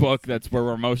Facebook, that's where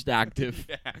we're most active.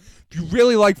 Yeah. If you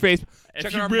really like Facebook, If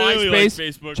check you out our really MySpace. like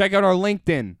Facebook. Check out our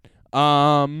LinkedIn.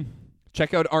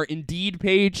 Check out our Indeed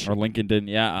page. Our LinkedIn,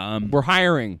 yeah. We're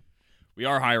hiring. We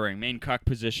are hiring. Main cuck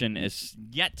position is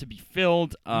yet to be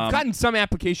filled. We've gotten some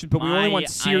applications, but we only want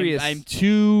serious. I'm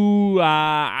too.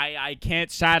 I can't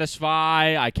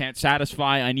satisfy. I can't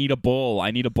satisfy. I need a bull.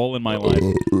 I need a bull in my life.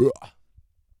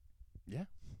 Yeah.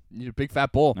 You need a big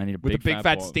fat bull. I need a with big a big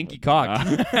fat bull. stinky cock. All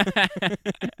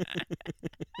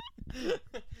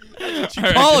right.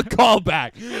 Call a call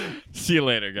back. See you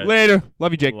later, guys. Later.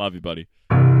 Love you, Jake. Love you, buddy.